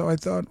do it. So I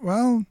thought,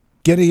 well,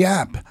 giddy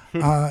up.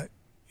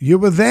 You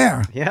were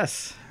there.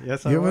 Yes,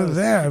 you were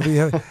there.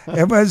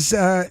 It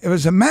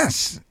was a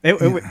mess.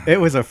 It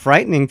was a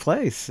frightening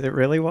place. It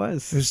really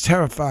was. It was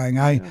terrifying.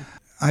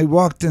 I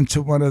walked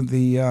into one of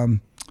the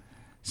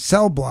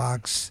cell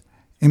blocks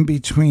in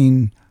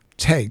between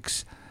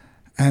takes,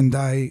 and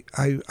I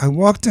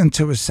stepped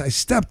into a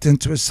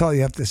cell.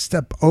 You have to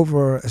step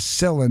over a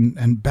sill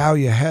and bow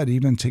your head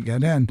even to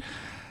get in,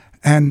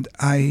 and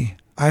I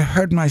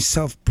heard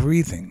myself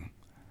breathing,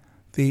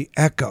 the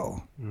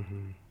echo.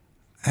 Mm-hmm.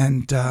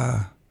 And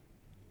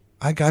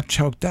I got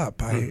choked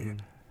up. It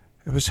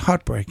was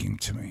heartbreaking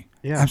to me.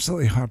 Yeah.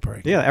 Absolutely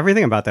heartbreaking. Yeah,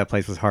 everything about that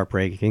place was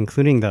heartbreaking,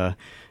 including the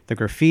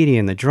graffiti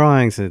and the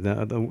drawings and the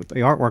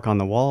artwork on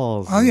the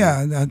walls. Oh,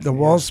 yeah, the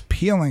walls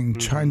peeling,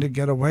 trying to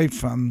get away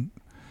from.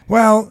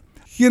 Well,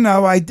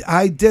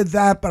 I did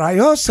that, but I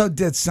also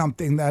did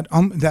something that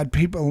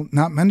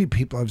not many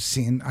people have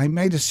seen. I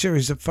made a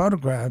series of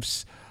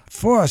photographs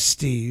for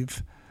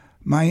Steve,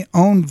 my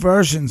own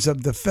versions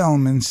of the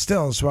film in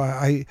stills.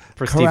 For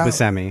Steve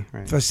Buscemi,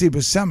 right? For Steve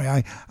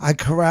Buscemi. I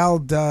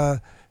corralled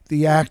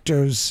the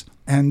actors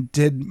and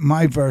did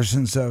my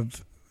versions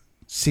of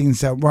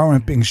scenes that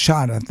weren't being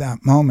shot at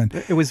that moment.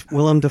 It was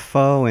Willem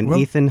Dafoe and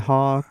Ethan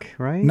Hawke,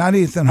 right? Not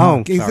Ethan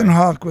Hawke. Oh, Ethan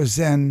Hawke was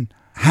in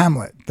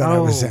Hamlet I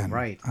was in.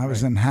 Right. I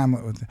was in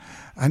Hamlet with.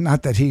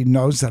 Not that he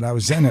knows that I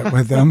was in it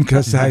with him,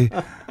 because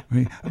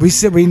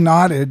we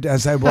nodded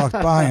as I walked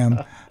by him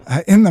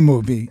in the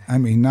movie. I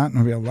mean, not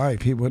in real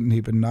life. He wouldn't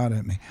even nod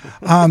at me.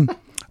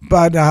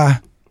 But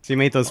so you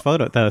made those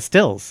the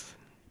stills.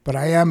 But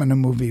I am in a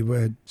movie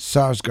with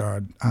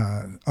Sarsgaard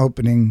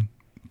opening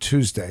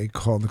Tuesday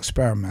called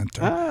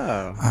Experimenter.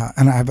 Oh.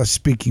 And I have a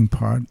speaking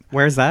part.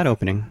 Where's that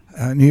opening?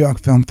 New York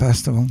Film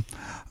Festival.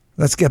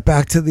 Let's get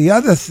back to the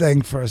other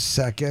thing for a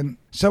second.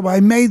 So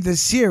I made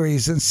this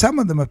series, and some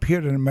of them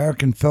appeared in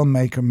American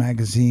Filmmaker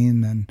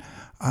magazine, and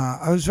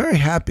I was very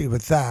happy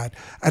with that.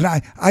 And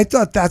I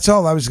thought that's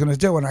all I was going to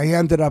do, and I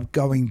ended up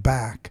going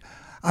back.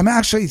 I'm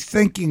actually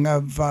thinking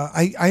of,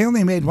 I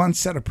only made one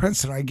set of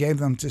prints, and I gave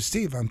them to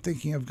Steve. I'm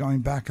thinking of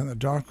going back in the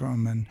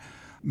darkroom and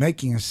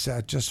making a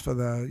set just for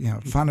the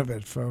fun of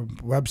it, for a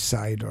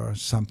website or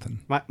something.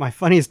 My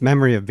funniest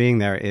memory of being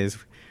there is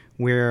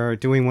we're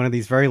doing one of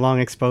these very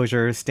long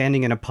exposures,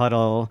 standing in a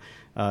puddle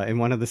in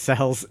one of the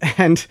cells,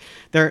 and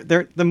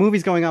the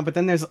movie's going on, but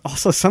then there's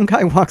also some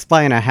guy walks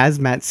by in a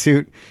hazmat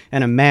suit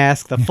and a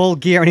mask, the full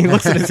gear, and he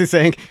looks at us and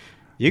saying,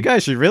 "You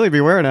guys should really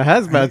be wearing a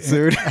hazmat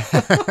suit."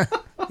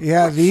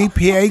 Yeah, the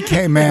EPA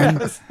came in.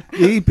 Yes.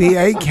 The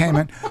EPA came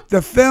in.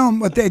 The film,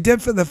 what they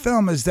did for the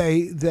film is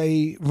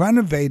they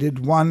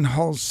renovated one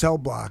whole cell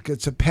block.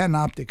 It's a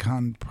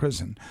Panopticon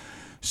prison.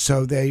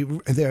 So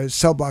their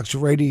cell blocks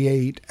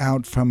radiate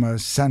out from a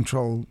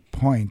central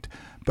point.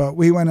 But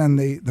we went in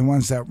the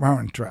ones that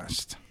weren't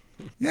dressed.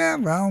 Yeah,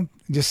 well,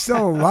 you're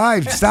still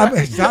alive. Stop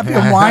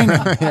your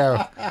whining.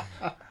 Yeah.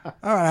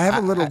 All right, I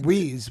have a little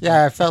wheeze.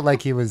 Yeah, I felt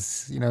like he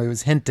was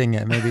hinting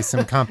at maybe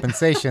some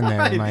compensation there.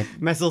 Right. Like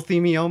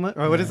mesothelioma,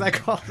 or what is that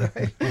called?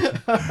 Right?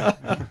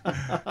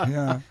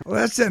 Yeah.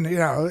 Listen,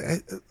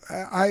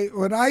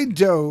 what I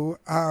do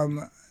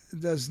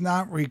does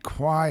not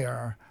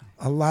require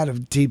a lot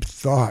of deep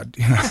thought,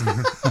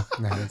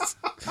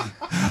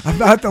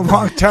 about the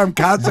long-term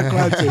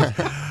consequences.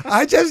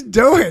 I just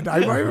do it.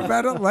 I worry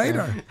about it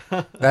later.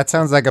 That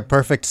sounds like a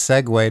perfect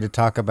segue to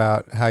talk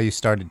about how you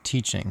started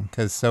teaching,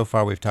 because so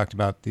far we've talked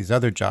about these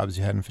other jobs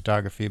you had in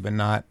photography, but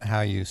not how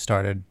you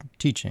started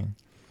teaching.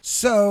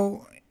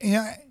 So,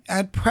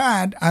 at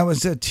Pratt, I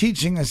was a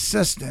teaching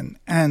assistant,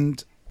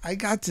 and I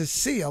got to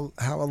see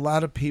how a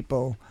lot of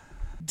people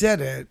did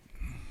it.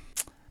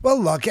 Well,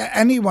 look,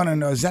 anyone who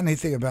knows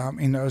anything about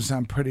me knows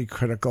I'm pretty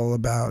critical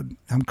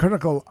I'm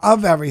critical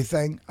of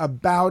everything,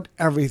 about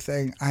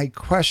everything. I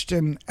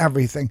question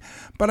everything.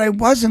 But I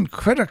wasn't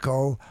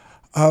critical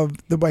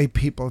of the way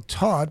people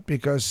taught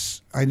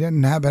because I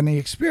didn't have any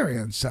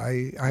experience.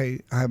 I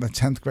have a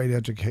 10th grade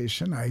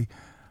education. I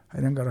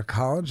didn't go to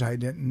college.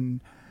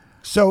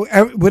 So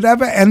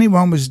whatever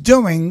anyone was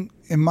doing,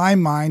 in my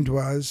mind,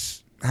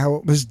 was how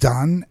it was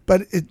done.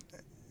 But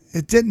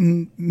it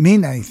didn't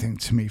mean anything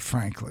to me,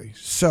 frankly.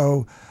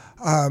 So,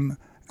 and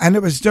it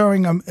was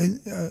during...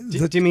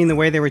 do you mean the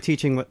way they were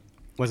teaching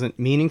wasn't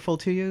meaningful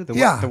to you?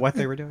 What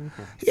they were doing?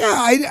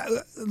 Yeah,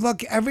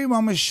 look,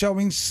 everyone was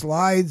showing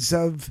slides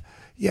of...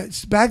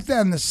 Yes, back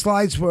then the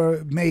slides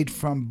were made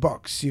from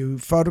books. You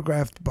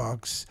photographed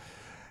books.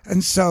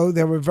 And so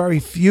there were very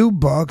few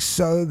books,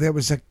 so there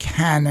was a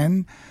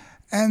canon.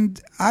 And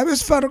I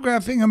was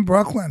photographing in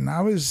Brooklyn. I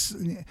was...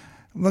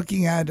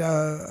 looking at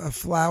a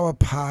flower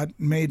pot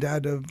made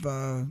out of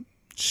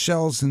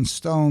shells and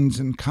stones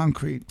and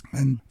concrete,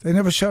 and they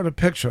never showed a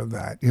picture of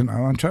that.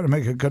 I'm trying to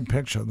make a good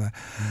picture of that.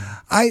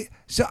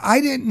 So I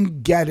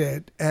didn't get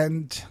it,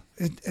 and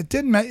it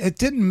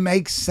didn't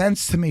make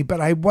sense to me.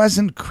 But I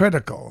wasn't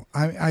critical.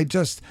 I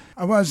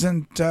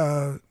wasn't.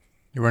 You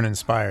weren't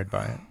inspired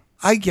by it.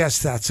 I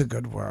guess that's a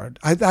good word.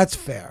 That's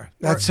fair.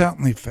 That's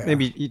certainly fair.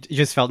 Maybe you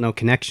just felt no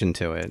connection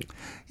to it.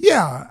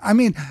 Yeah, I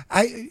mean,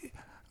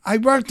 I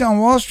worked on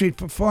Wall Street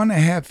for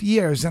 4.5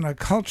 years in a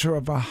culture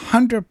of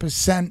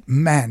 100%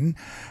 men.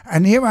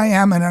 And here I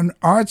am in an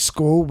art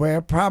school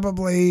where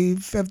probably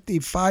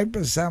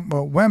 55%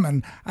 were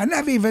women. I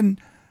never even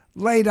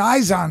laid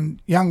eyes on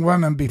young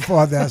women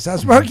before this. I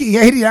was working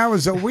 80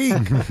 hours a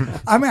week.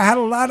 I mean, I had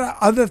a lot of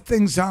other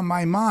things on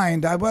my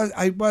mind. It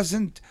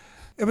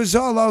was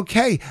all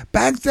okay.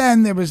 Back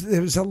then, there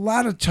was a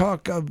lot of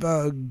talk of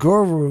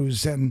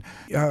gurus and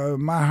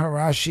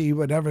Maharishi,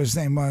 whatever his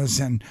name was,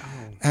 and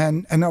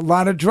and a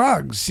lot of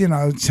drugs,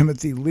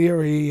 Timothy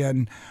Leary.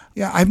 And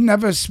I've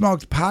never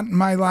smoked pot in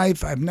my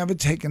life. I've never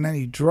taken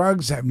any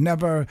drugs. I've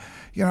never,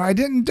 I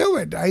didn't do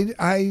it.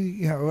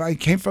 I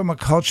came from a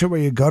culture where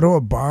you go to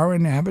a bar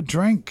and you have a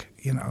drink.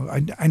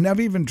 I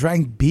never even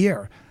drank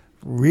beer,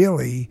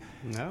 really,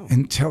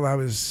 until I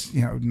was,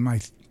 in my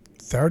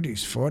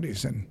 30s,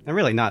 40s. And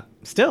really not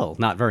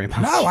very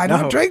much. No, I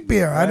don't drink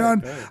beer. Right, I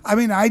don't. right. I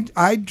mean,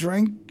 I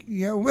drink,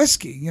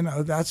 whiskey.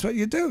 That's what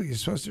you do. You're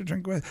supposed to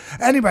drink whiskey.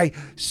 Anyway,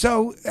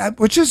 so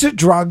which is a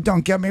drug.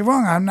 Don't get me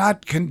wrong. I'm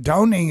not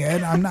condoning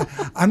it. I'm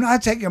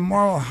not taking a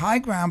moral high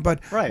ground. But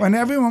when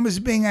everyone was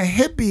being a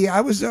hippie, I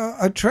was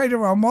a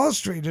trader on Wall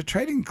Street, a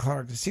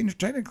senior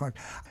trading clerk.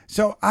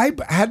 So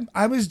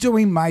I was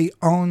doing my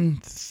own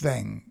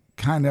thing,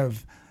 kind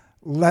of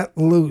let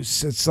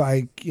loose. It's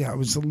like, it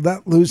was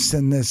let loose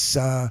in this,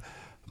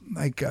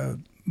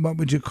 what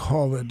would you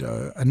call it?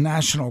 A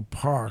national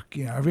park.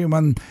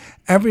 Everyone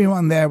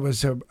there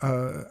was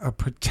a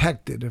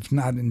protected, if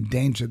not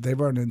endangered. They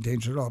weren't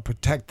endangered at all.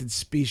 Protected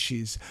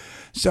species.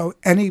 So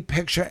any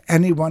picture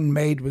anyone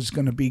made was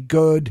going to be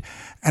good.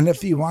 And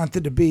if you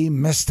wanted to be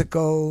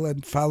mystical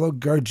and follow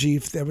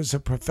Gurdjieff, there was a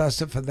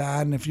professor for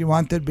that. And if you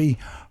wanted to be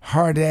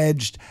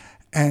hard-edged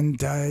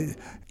and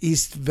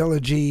East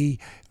Villagey,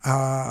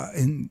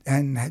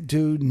 and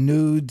do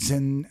nudes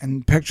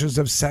and pictures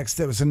of sex,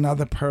 there was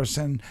another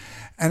person.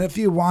 And if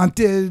you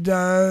wanted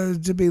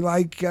to be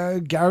like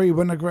Gary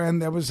Winogrand,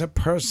 there was a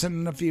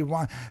person. If you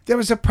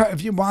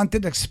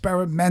wanted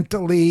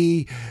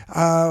experimentally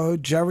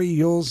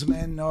Jerry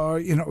Ullsman,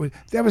 or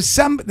there was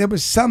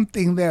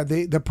something there.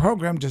 The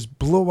program just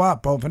blew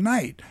up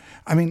overnight.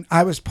 I mean,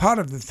 I was part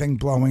of the thing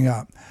blowing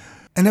up.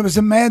 And it was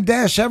a mad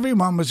dash.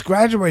 Everyone was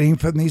graduating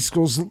from these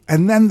schools,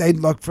 and then they'd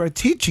look for a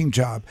teaching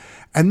job.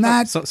 And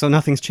that... So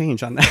nothing's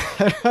changed on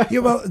that.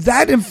 Well,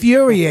 that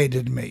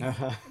infuriated me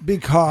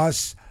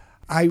because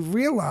I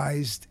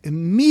realized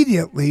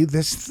immediately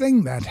this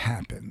thing that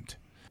happened.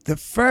 The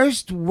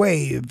first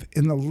wave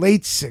in the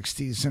late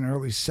 60s and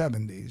early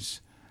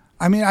 70s,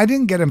 I mean, I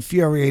didn't get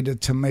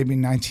infuriated till maybe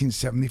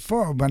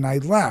 1974 when I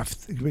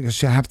left,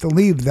 because you have to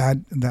leave that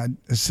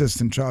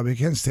assistant job. You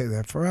can't stay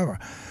there forever.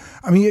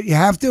 I mean, you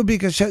have to,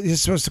 because you're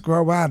supposed to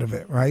grow out of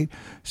it, right?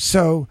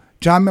 So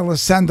John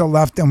Millicendo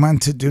left and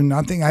went to do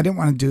nothing. I didn't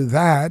want to do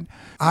that.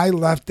 I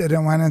left it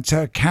and went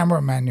into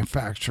camera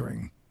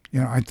manufacturing.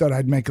 I thought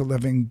I'd make a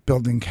living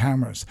building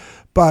cameras.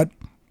 But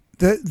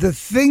the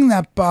thing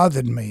that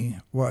bothered me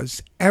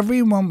was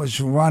everyone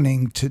was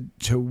running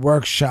to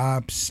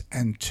workshops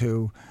and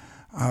to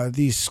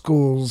these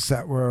schools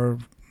that were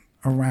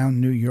around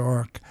New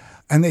York.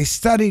 And they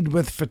studied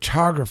with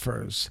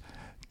photographers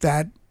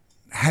that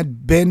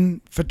had been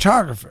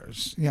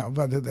photographers,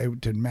 whether they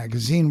did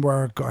magazine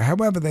work or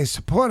however they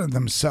supported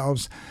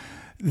themselves.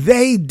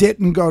 They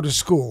didn't go to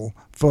school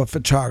for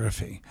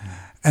photography.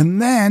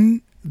 And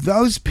then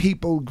those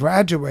people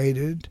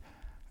graduated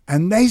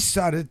and they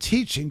started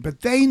teaching,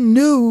 but they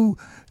knew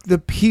the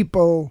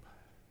people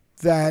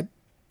that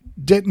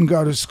didn't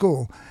go to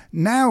school.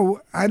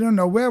 Now, I don't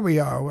know where we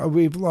are.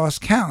 We've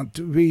lost count.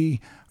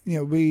 We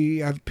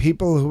have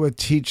people who are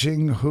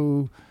teaching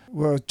who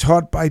were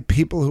taught by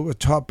people who were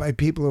taught by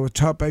people who were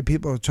taught by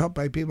people who were taught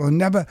by people who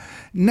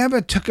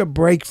never took a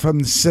break from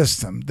the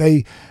system.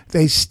 They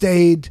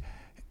stayed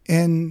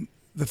in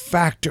the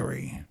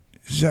factory.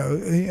 So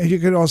you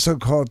could also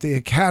call it the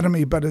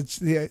academy, but it's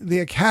the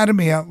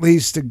academy at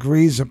least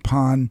agrees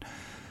upon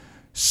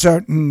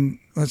certain,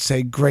 let's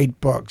say,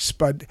 great books.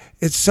 But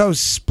it's so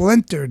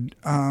splintered,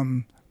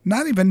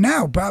 not even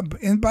now, but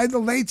by the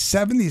late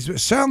 70s,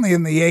 certainly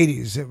in the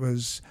 80s it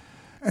was.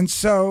 And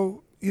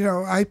so...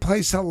 I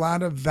place a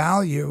lot of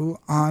value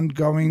on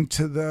going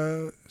to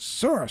the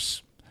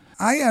source.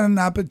 I had an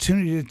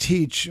opportunity to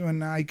teach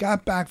when I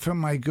got back from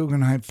my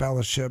Guggenheim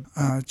Fellowship.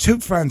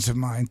 Two friends of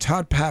mine,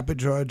 Todd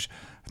Papageorge,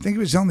 I think it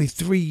was only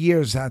 3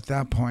 years at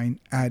that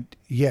point at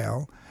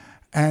Yale,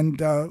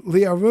 and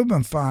Leo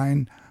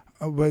Rubinstein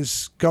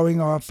was going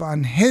off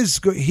on his.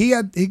 He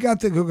got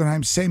the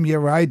Guggenheim same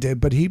year I did,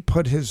 but he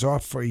put his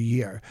off for a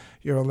year.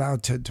 You're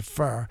allowed to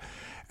defer,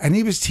 and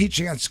he was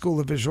teaching at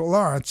School of Visual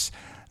Arts.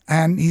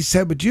 And he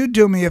said, would you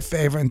do me a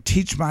favor and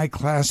teach my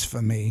class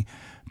for me?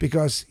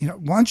 Because,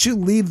 once you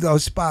leave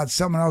those spots,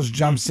 someone else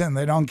jumps in.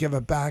 They don't give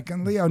it back.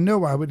 And Leo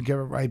knew I would give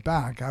it right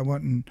back. I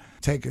wouldn't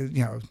take it,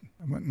 I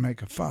wouldn't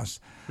make a fuss.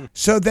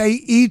 So they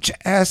each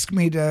asked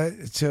me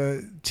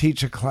to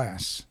teach a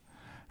class.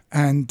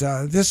 And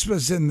this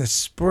was in the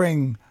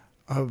spring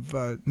of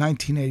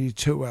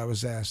 1982 I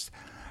was asked.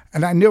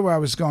 And I knew I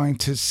was going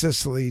to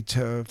Sicily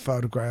to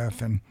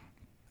photograph, and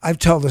I've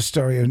told the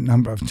story a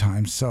number of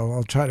times, so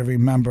I'll try to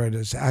remember it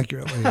as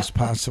accurately as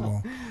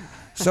possible.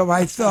 So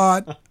I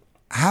thought,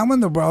 how in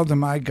the world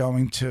am I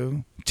going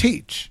to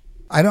teach?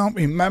 I don't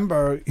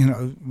remember,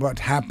 what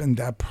happened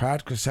at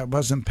Pratt because I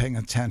wasn't paying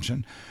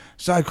attention.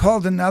 So I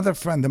called another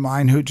friend of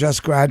mine who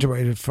just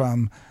graduated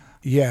from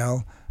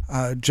Yale,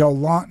 Joe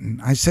Lawton.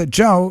 I said,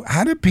 Joe,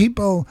 how do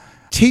people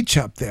teach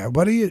up there?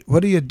 What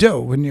do you do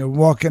when you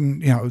walk in?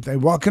 They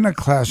walk in a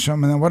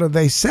classroom, and then what do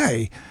they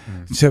say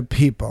to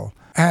people?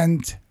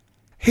 And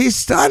he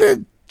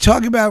started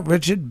talking about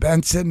Richard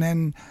Benson,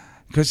 and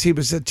because he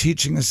was a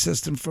teaching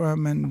assistant for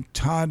him, and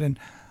Todd, and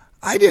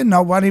I didn't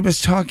know what he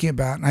was talking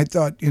about. And I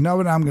thought,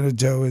 what I'm going to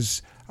do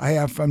is I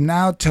have from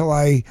now till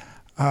I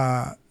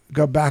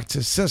go back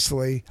to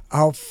Sicily,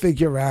 I'll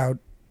figure out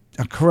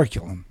a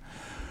curriculum.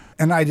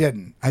 And I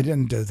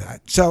didn't do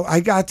that. So I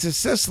got to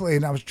Sicily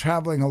and I was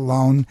traveling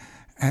alone,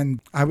 and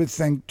I would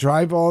think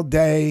drive all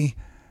day,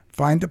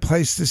 find a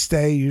place to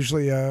stay,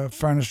 usually a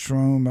furnished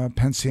room, a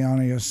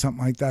pensione or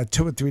something like that,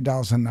 $2 or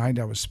 $3 a night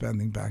I was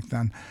spending back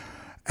then.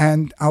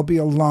 And I'll be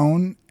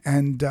alone,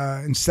 and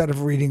instead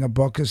of reading a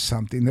book or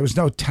something, there was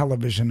no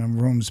television in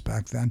rooms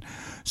back then.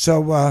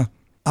 So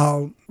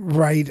I'll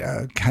write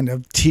a kind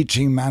of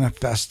teaching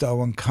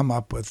manifesto and come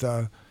up with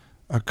a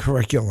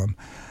curriculum.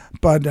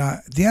 But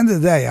at the end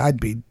of the day, I'd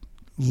be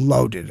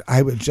loaded.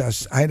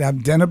 I'd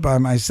have dinner by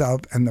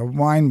myself, and the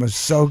wine was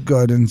so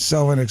good and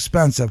so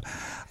inexpensive.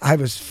 I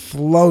was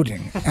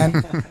floating,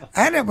 and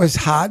it was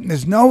hot, and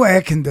there's no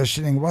air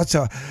conditioning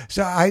whatsoever.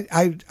 So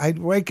I'd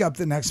wake up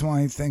the next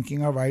morning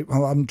thinking, all right,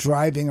 well, I'm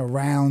driving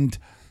around.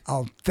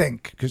 I'll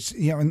think, because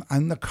I'm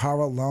in the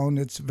car alone.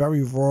 It's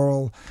very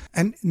rural,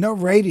 and no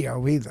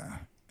radio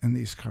either in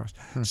these cars.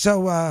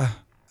 So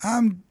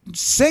I'm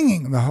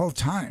singing the whole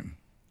time.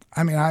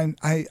 I mean,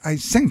 I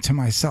sing to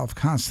myself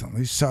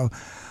constantly. So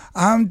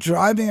I'm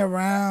driving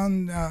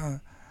around.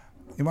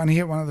 You want to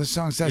hear one of the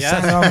songs I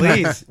sang? Yes,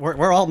 please.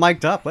 We're all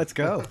mic'd up. Let's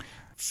go.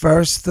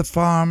 First the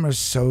farmer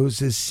sows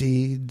his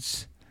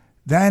seeds.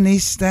 Then he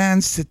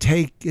stands to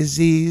take his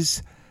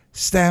ease,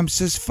 stamps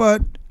his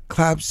foot,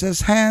 claps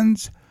his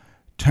hands,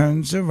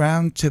 turns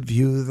around to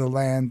view the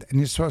land. And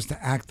you're supposed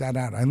to act that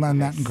out. I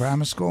learned that in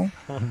grammar school.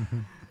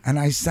 And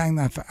I sang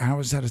that for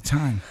hours at a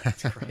time.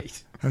 That's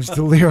great. I was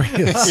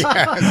delirious.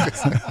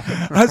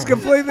 I was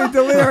completely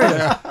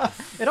delirious.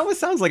 It almost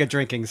sounds like a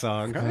drinking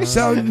song. Right?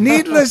 So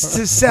needless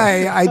to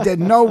say, I did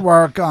no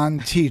work on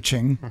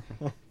teaching.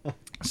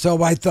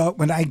 So I thought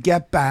when I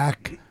get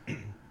back,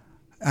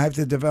 I have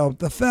to develop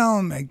the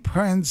film, make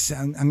prints,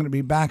 and I'm going to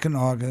be back in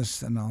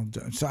August, and I'll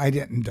do it. So I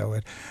didn't do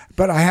it.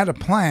 But I had a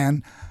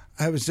plan.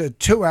 It was a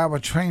 2-hour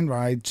train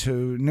ride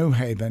to New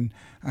Haven.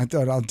 I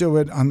thought I'll do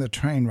it on the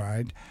train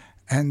ride.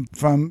 And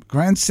from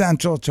Grand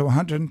Central to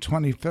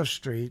 125th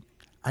Street,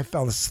 I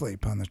fell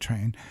asleep on the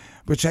train,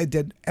 which I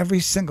did every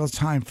single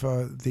time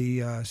for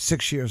the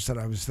 6 years that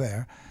I was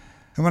there.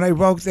 And when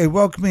they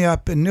woke me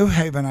up in New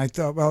Haven. I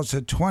thought, well, it's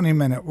a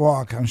 20-minute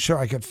walk. I'm sure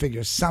I could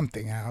figure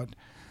something out.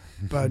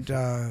 But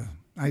I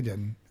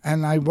didn't.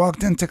 And I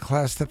walked into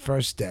class the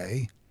first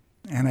day,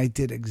 and I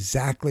did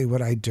exactly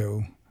what I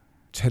do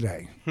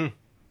today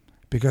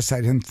because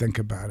I didn't think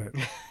about it.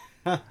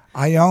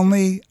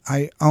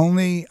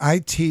 I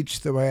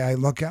teach the way I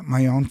look at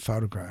my own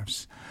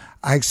photographs.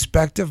 I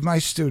expect of my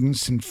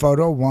students in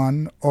Photo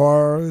 1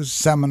 or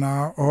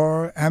seminar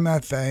or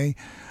MFA,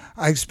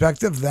 I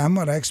expect of them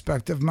what I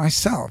expect of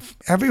myself.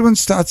 Everyone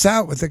starts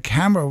out with a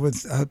camera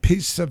with a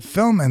piece of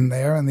film in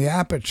there in the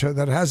aperture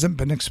that hasn't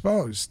been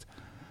exposed.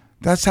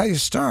 That's how you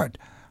start.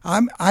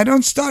 I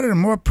don't start in a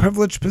more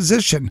privileged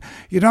position.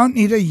 You don't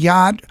need a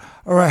yacht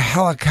or a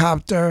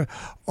helicopter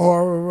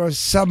or a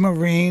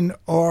submarine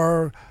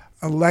or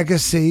a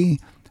legacy.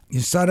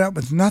 You start out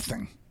with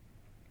nothing.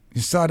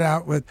 You start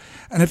out with,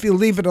 and if you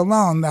leave it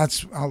alone,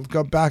 I'll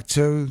go back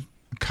to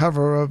the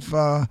cover of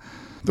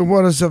The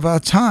Waters of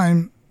Our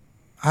Time.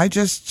 I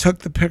just took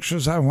the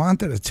pictures I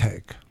wanted to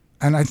take,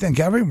 and I think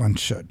everyone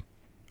should.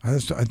 I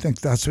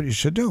think that's what you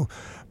should do.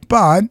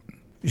 But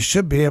you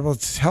should be able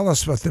to tell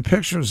us what the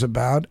picture is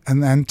about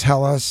and then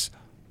tell us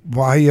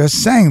why you're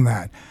saying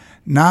that.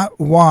 Not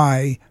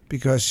why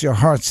because your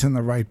heart's in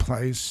the right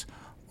place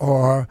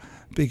or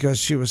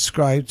because you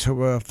ascribe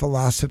to a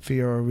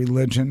philosophy or a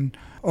religion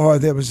or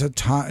there was a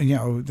time,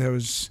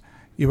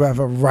 you have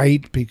a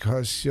right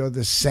because you're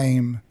the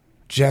same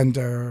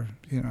gender,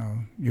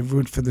 you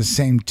root for the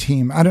same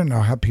team. I don't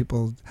know how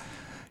people,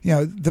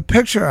 the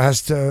picture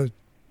has to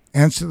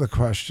answer the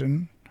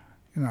question,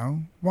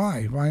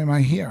 why? Why am I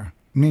here?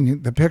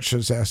 Meaning the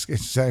picture's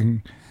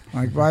saying,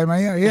 like, why am I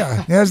here?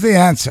 Yeah, here's the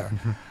answer.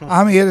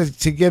 I'm here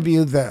to give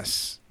you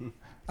this.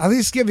 At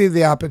least give you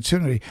the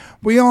opportunity.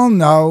 We all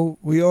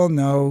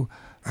know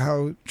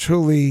how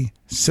truly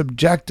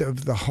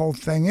subjective the whole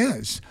thing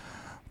is.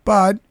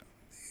 But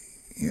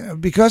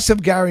because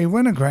of Gary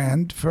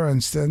Winogrand, for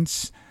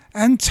instance,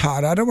 and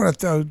Todd, I don't want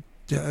to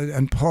throw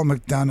and Paul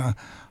McDonough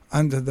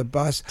under the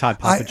bus. Todd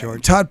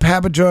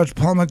Papageorge,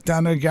 Paul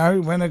McDonough, Gary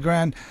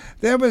Winogrand.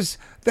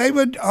 They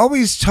would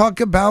always talk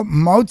about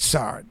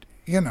Mozart.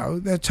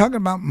 They're talking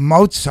about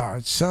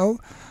Mozart. So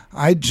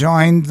I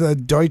joined the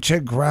Deutsche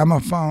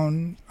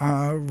Grammophon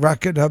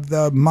Record of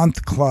the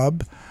Month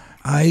Club.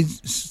 I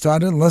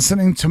started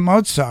listening to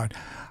Mozart.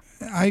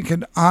 I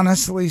could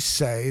honestly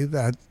say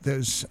that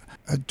there's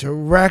a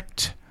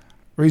direct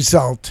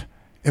result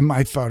in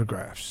my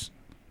photographs.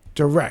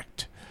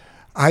 Direct.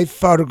 I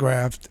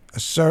photographed a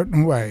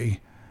certain way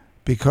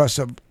because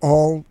of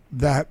all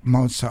that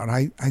Mozart.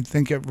 I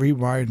think it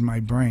rewired my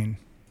brain.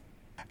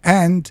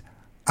 And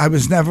I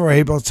was never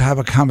able to have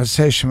a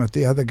conversation with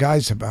the other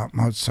guys about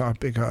Mozart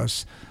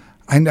because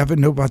I never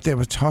knew what they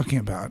were talking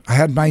about. I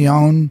had my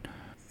own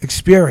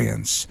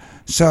experience.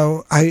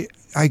 So I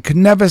could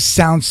never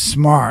sound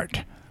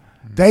smart.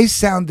 They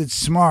sounded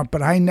smart,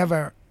 but I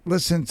never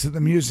listened to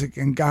the music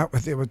and got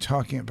what they were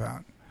talking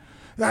about.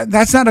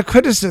 That's not a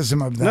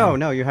criticism of them.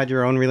 No, you had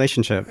your own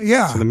relationship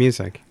to the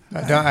music.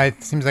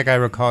 It seems like I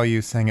recall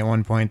you saying at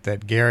one point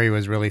that Gary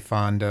was really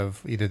fond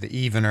of either the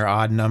even or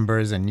odd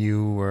numbers, and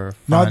you were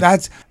fond. No,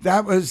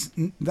 that was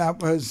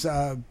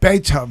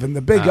Beethoven.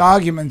 The big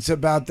arguments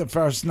about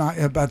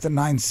the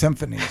 9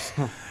 symphonies.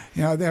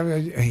 There were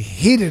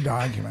heated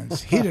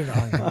arguments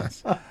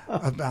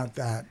about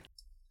that.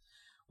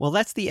 Well,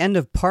 that's the end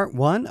of part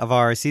 1 of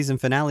our season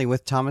finale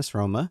with Thomas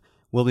Roma.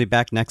 We'll be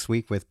back next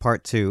week with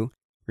part 2.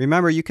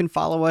 Remember, you can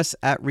follow us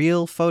at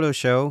Real Photo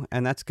Show,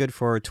 and that's good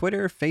for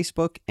Twitter,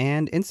 Facebook,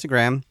 and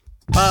Instagram.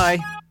 Bye!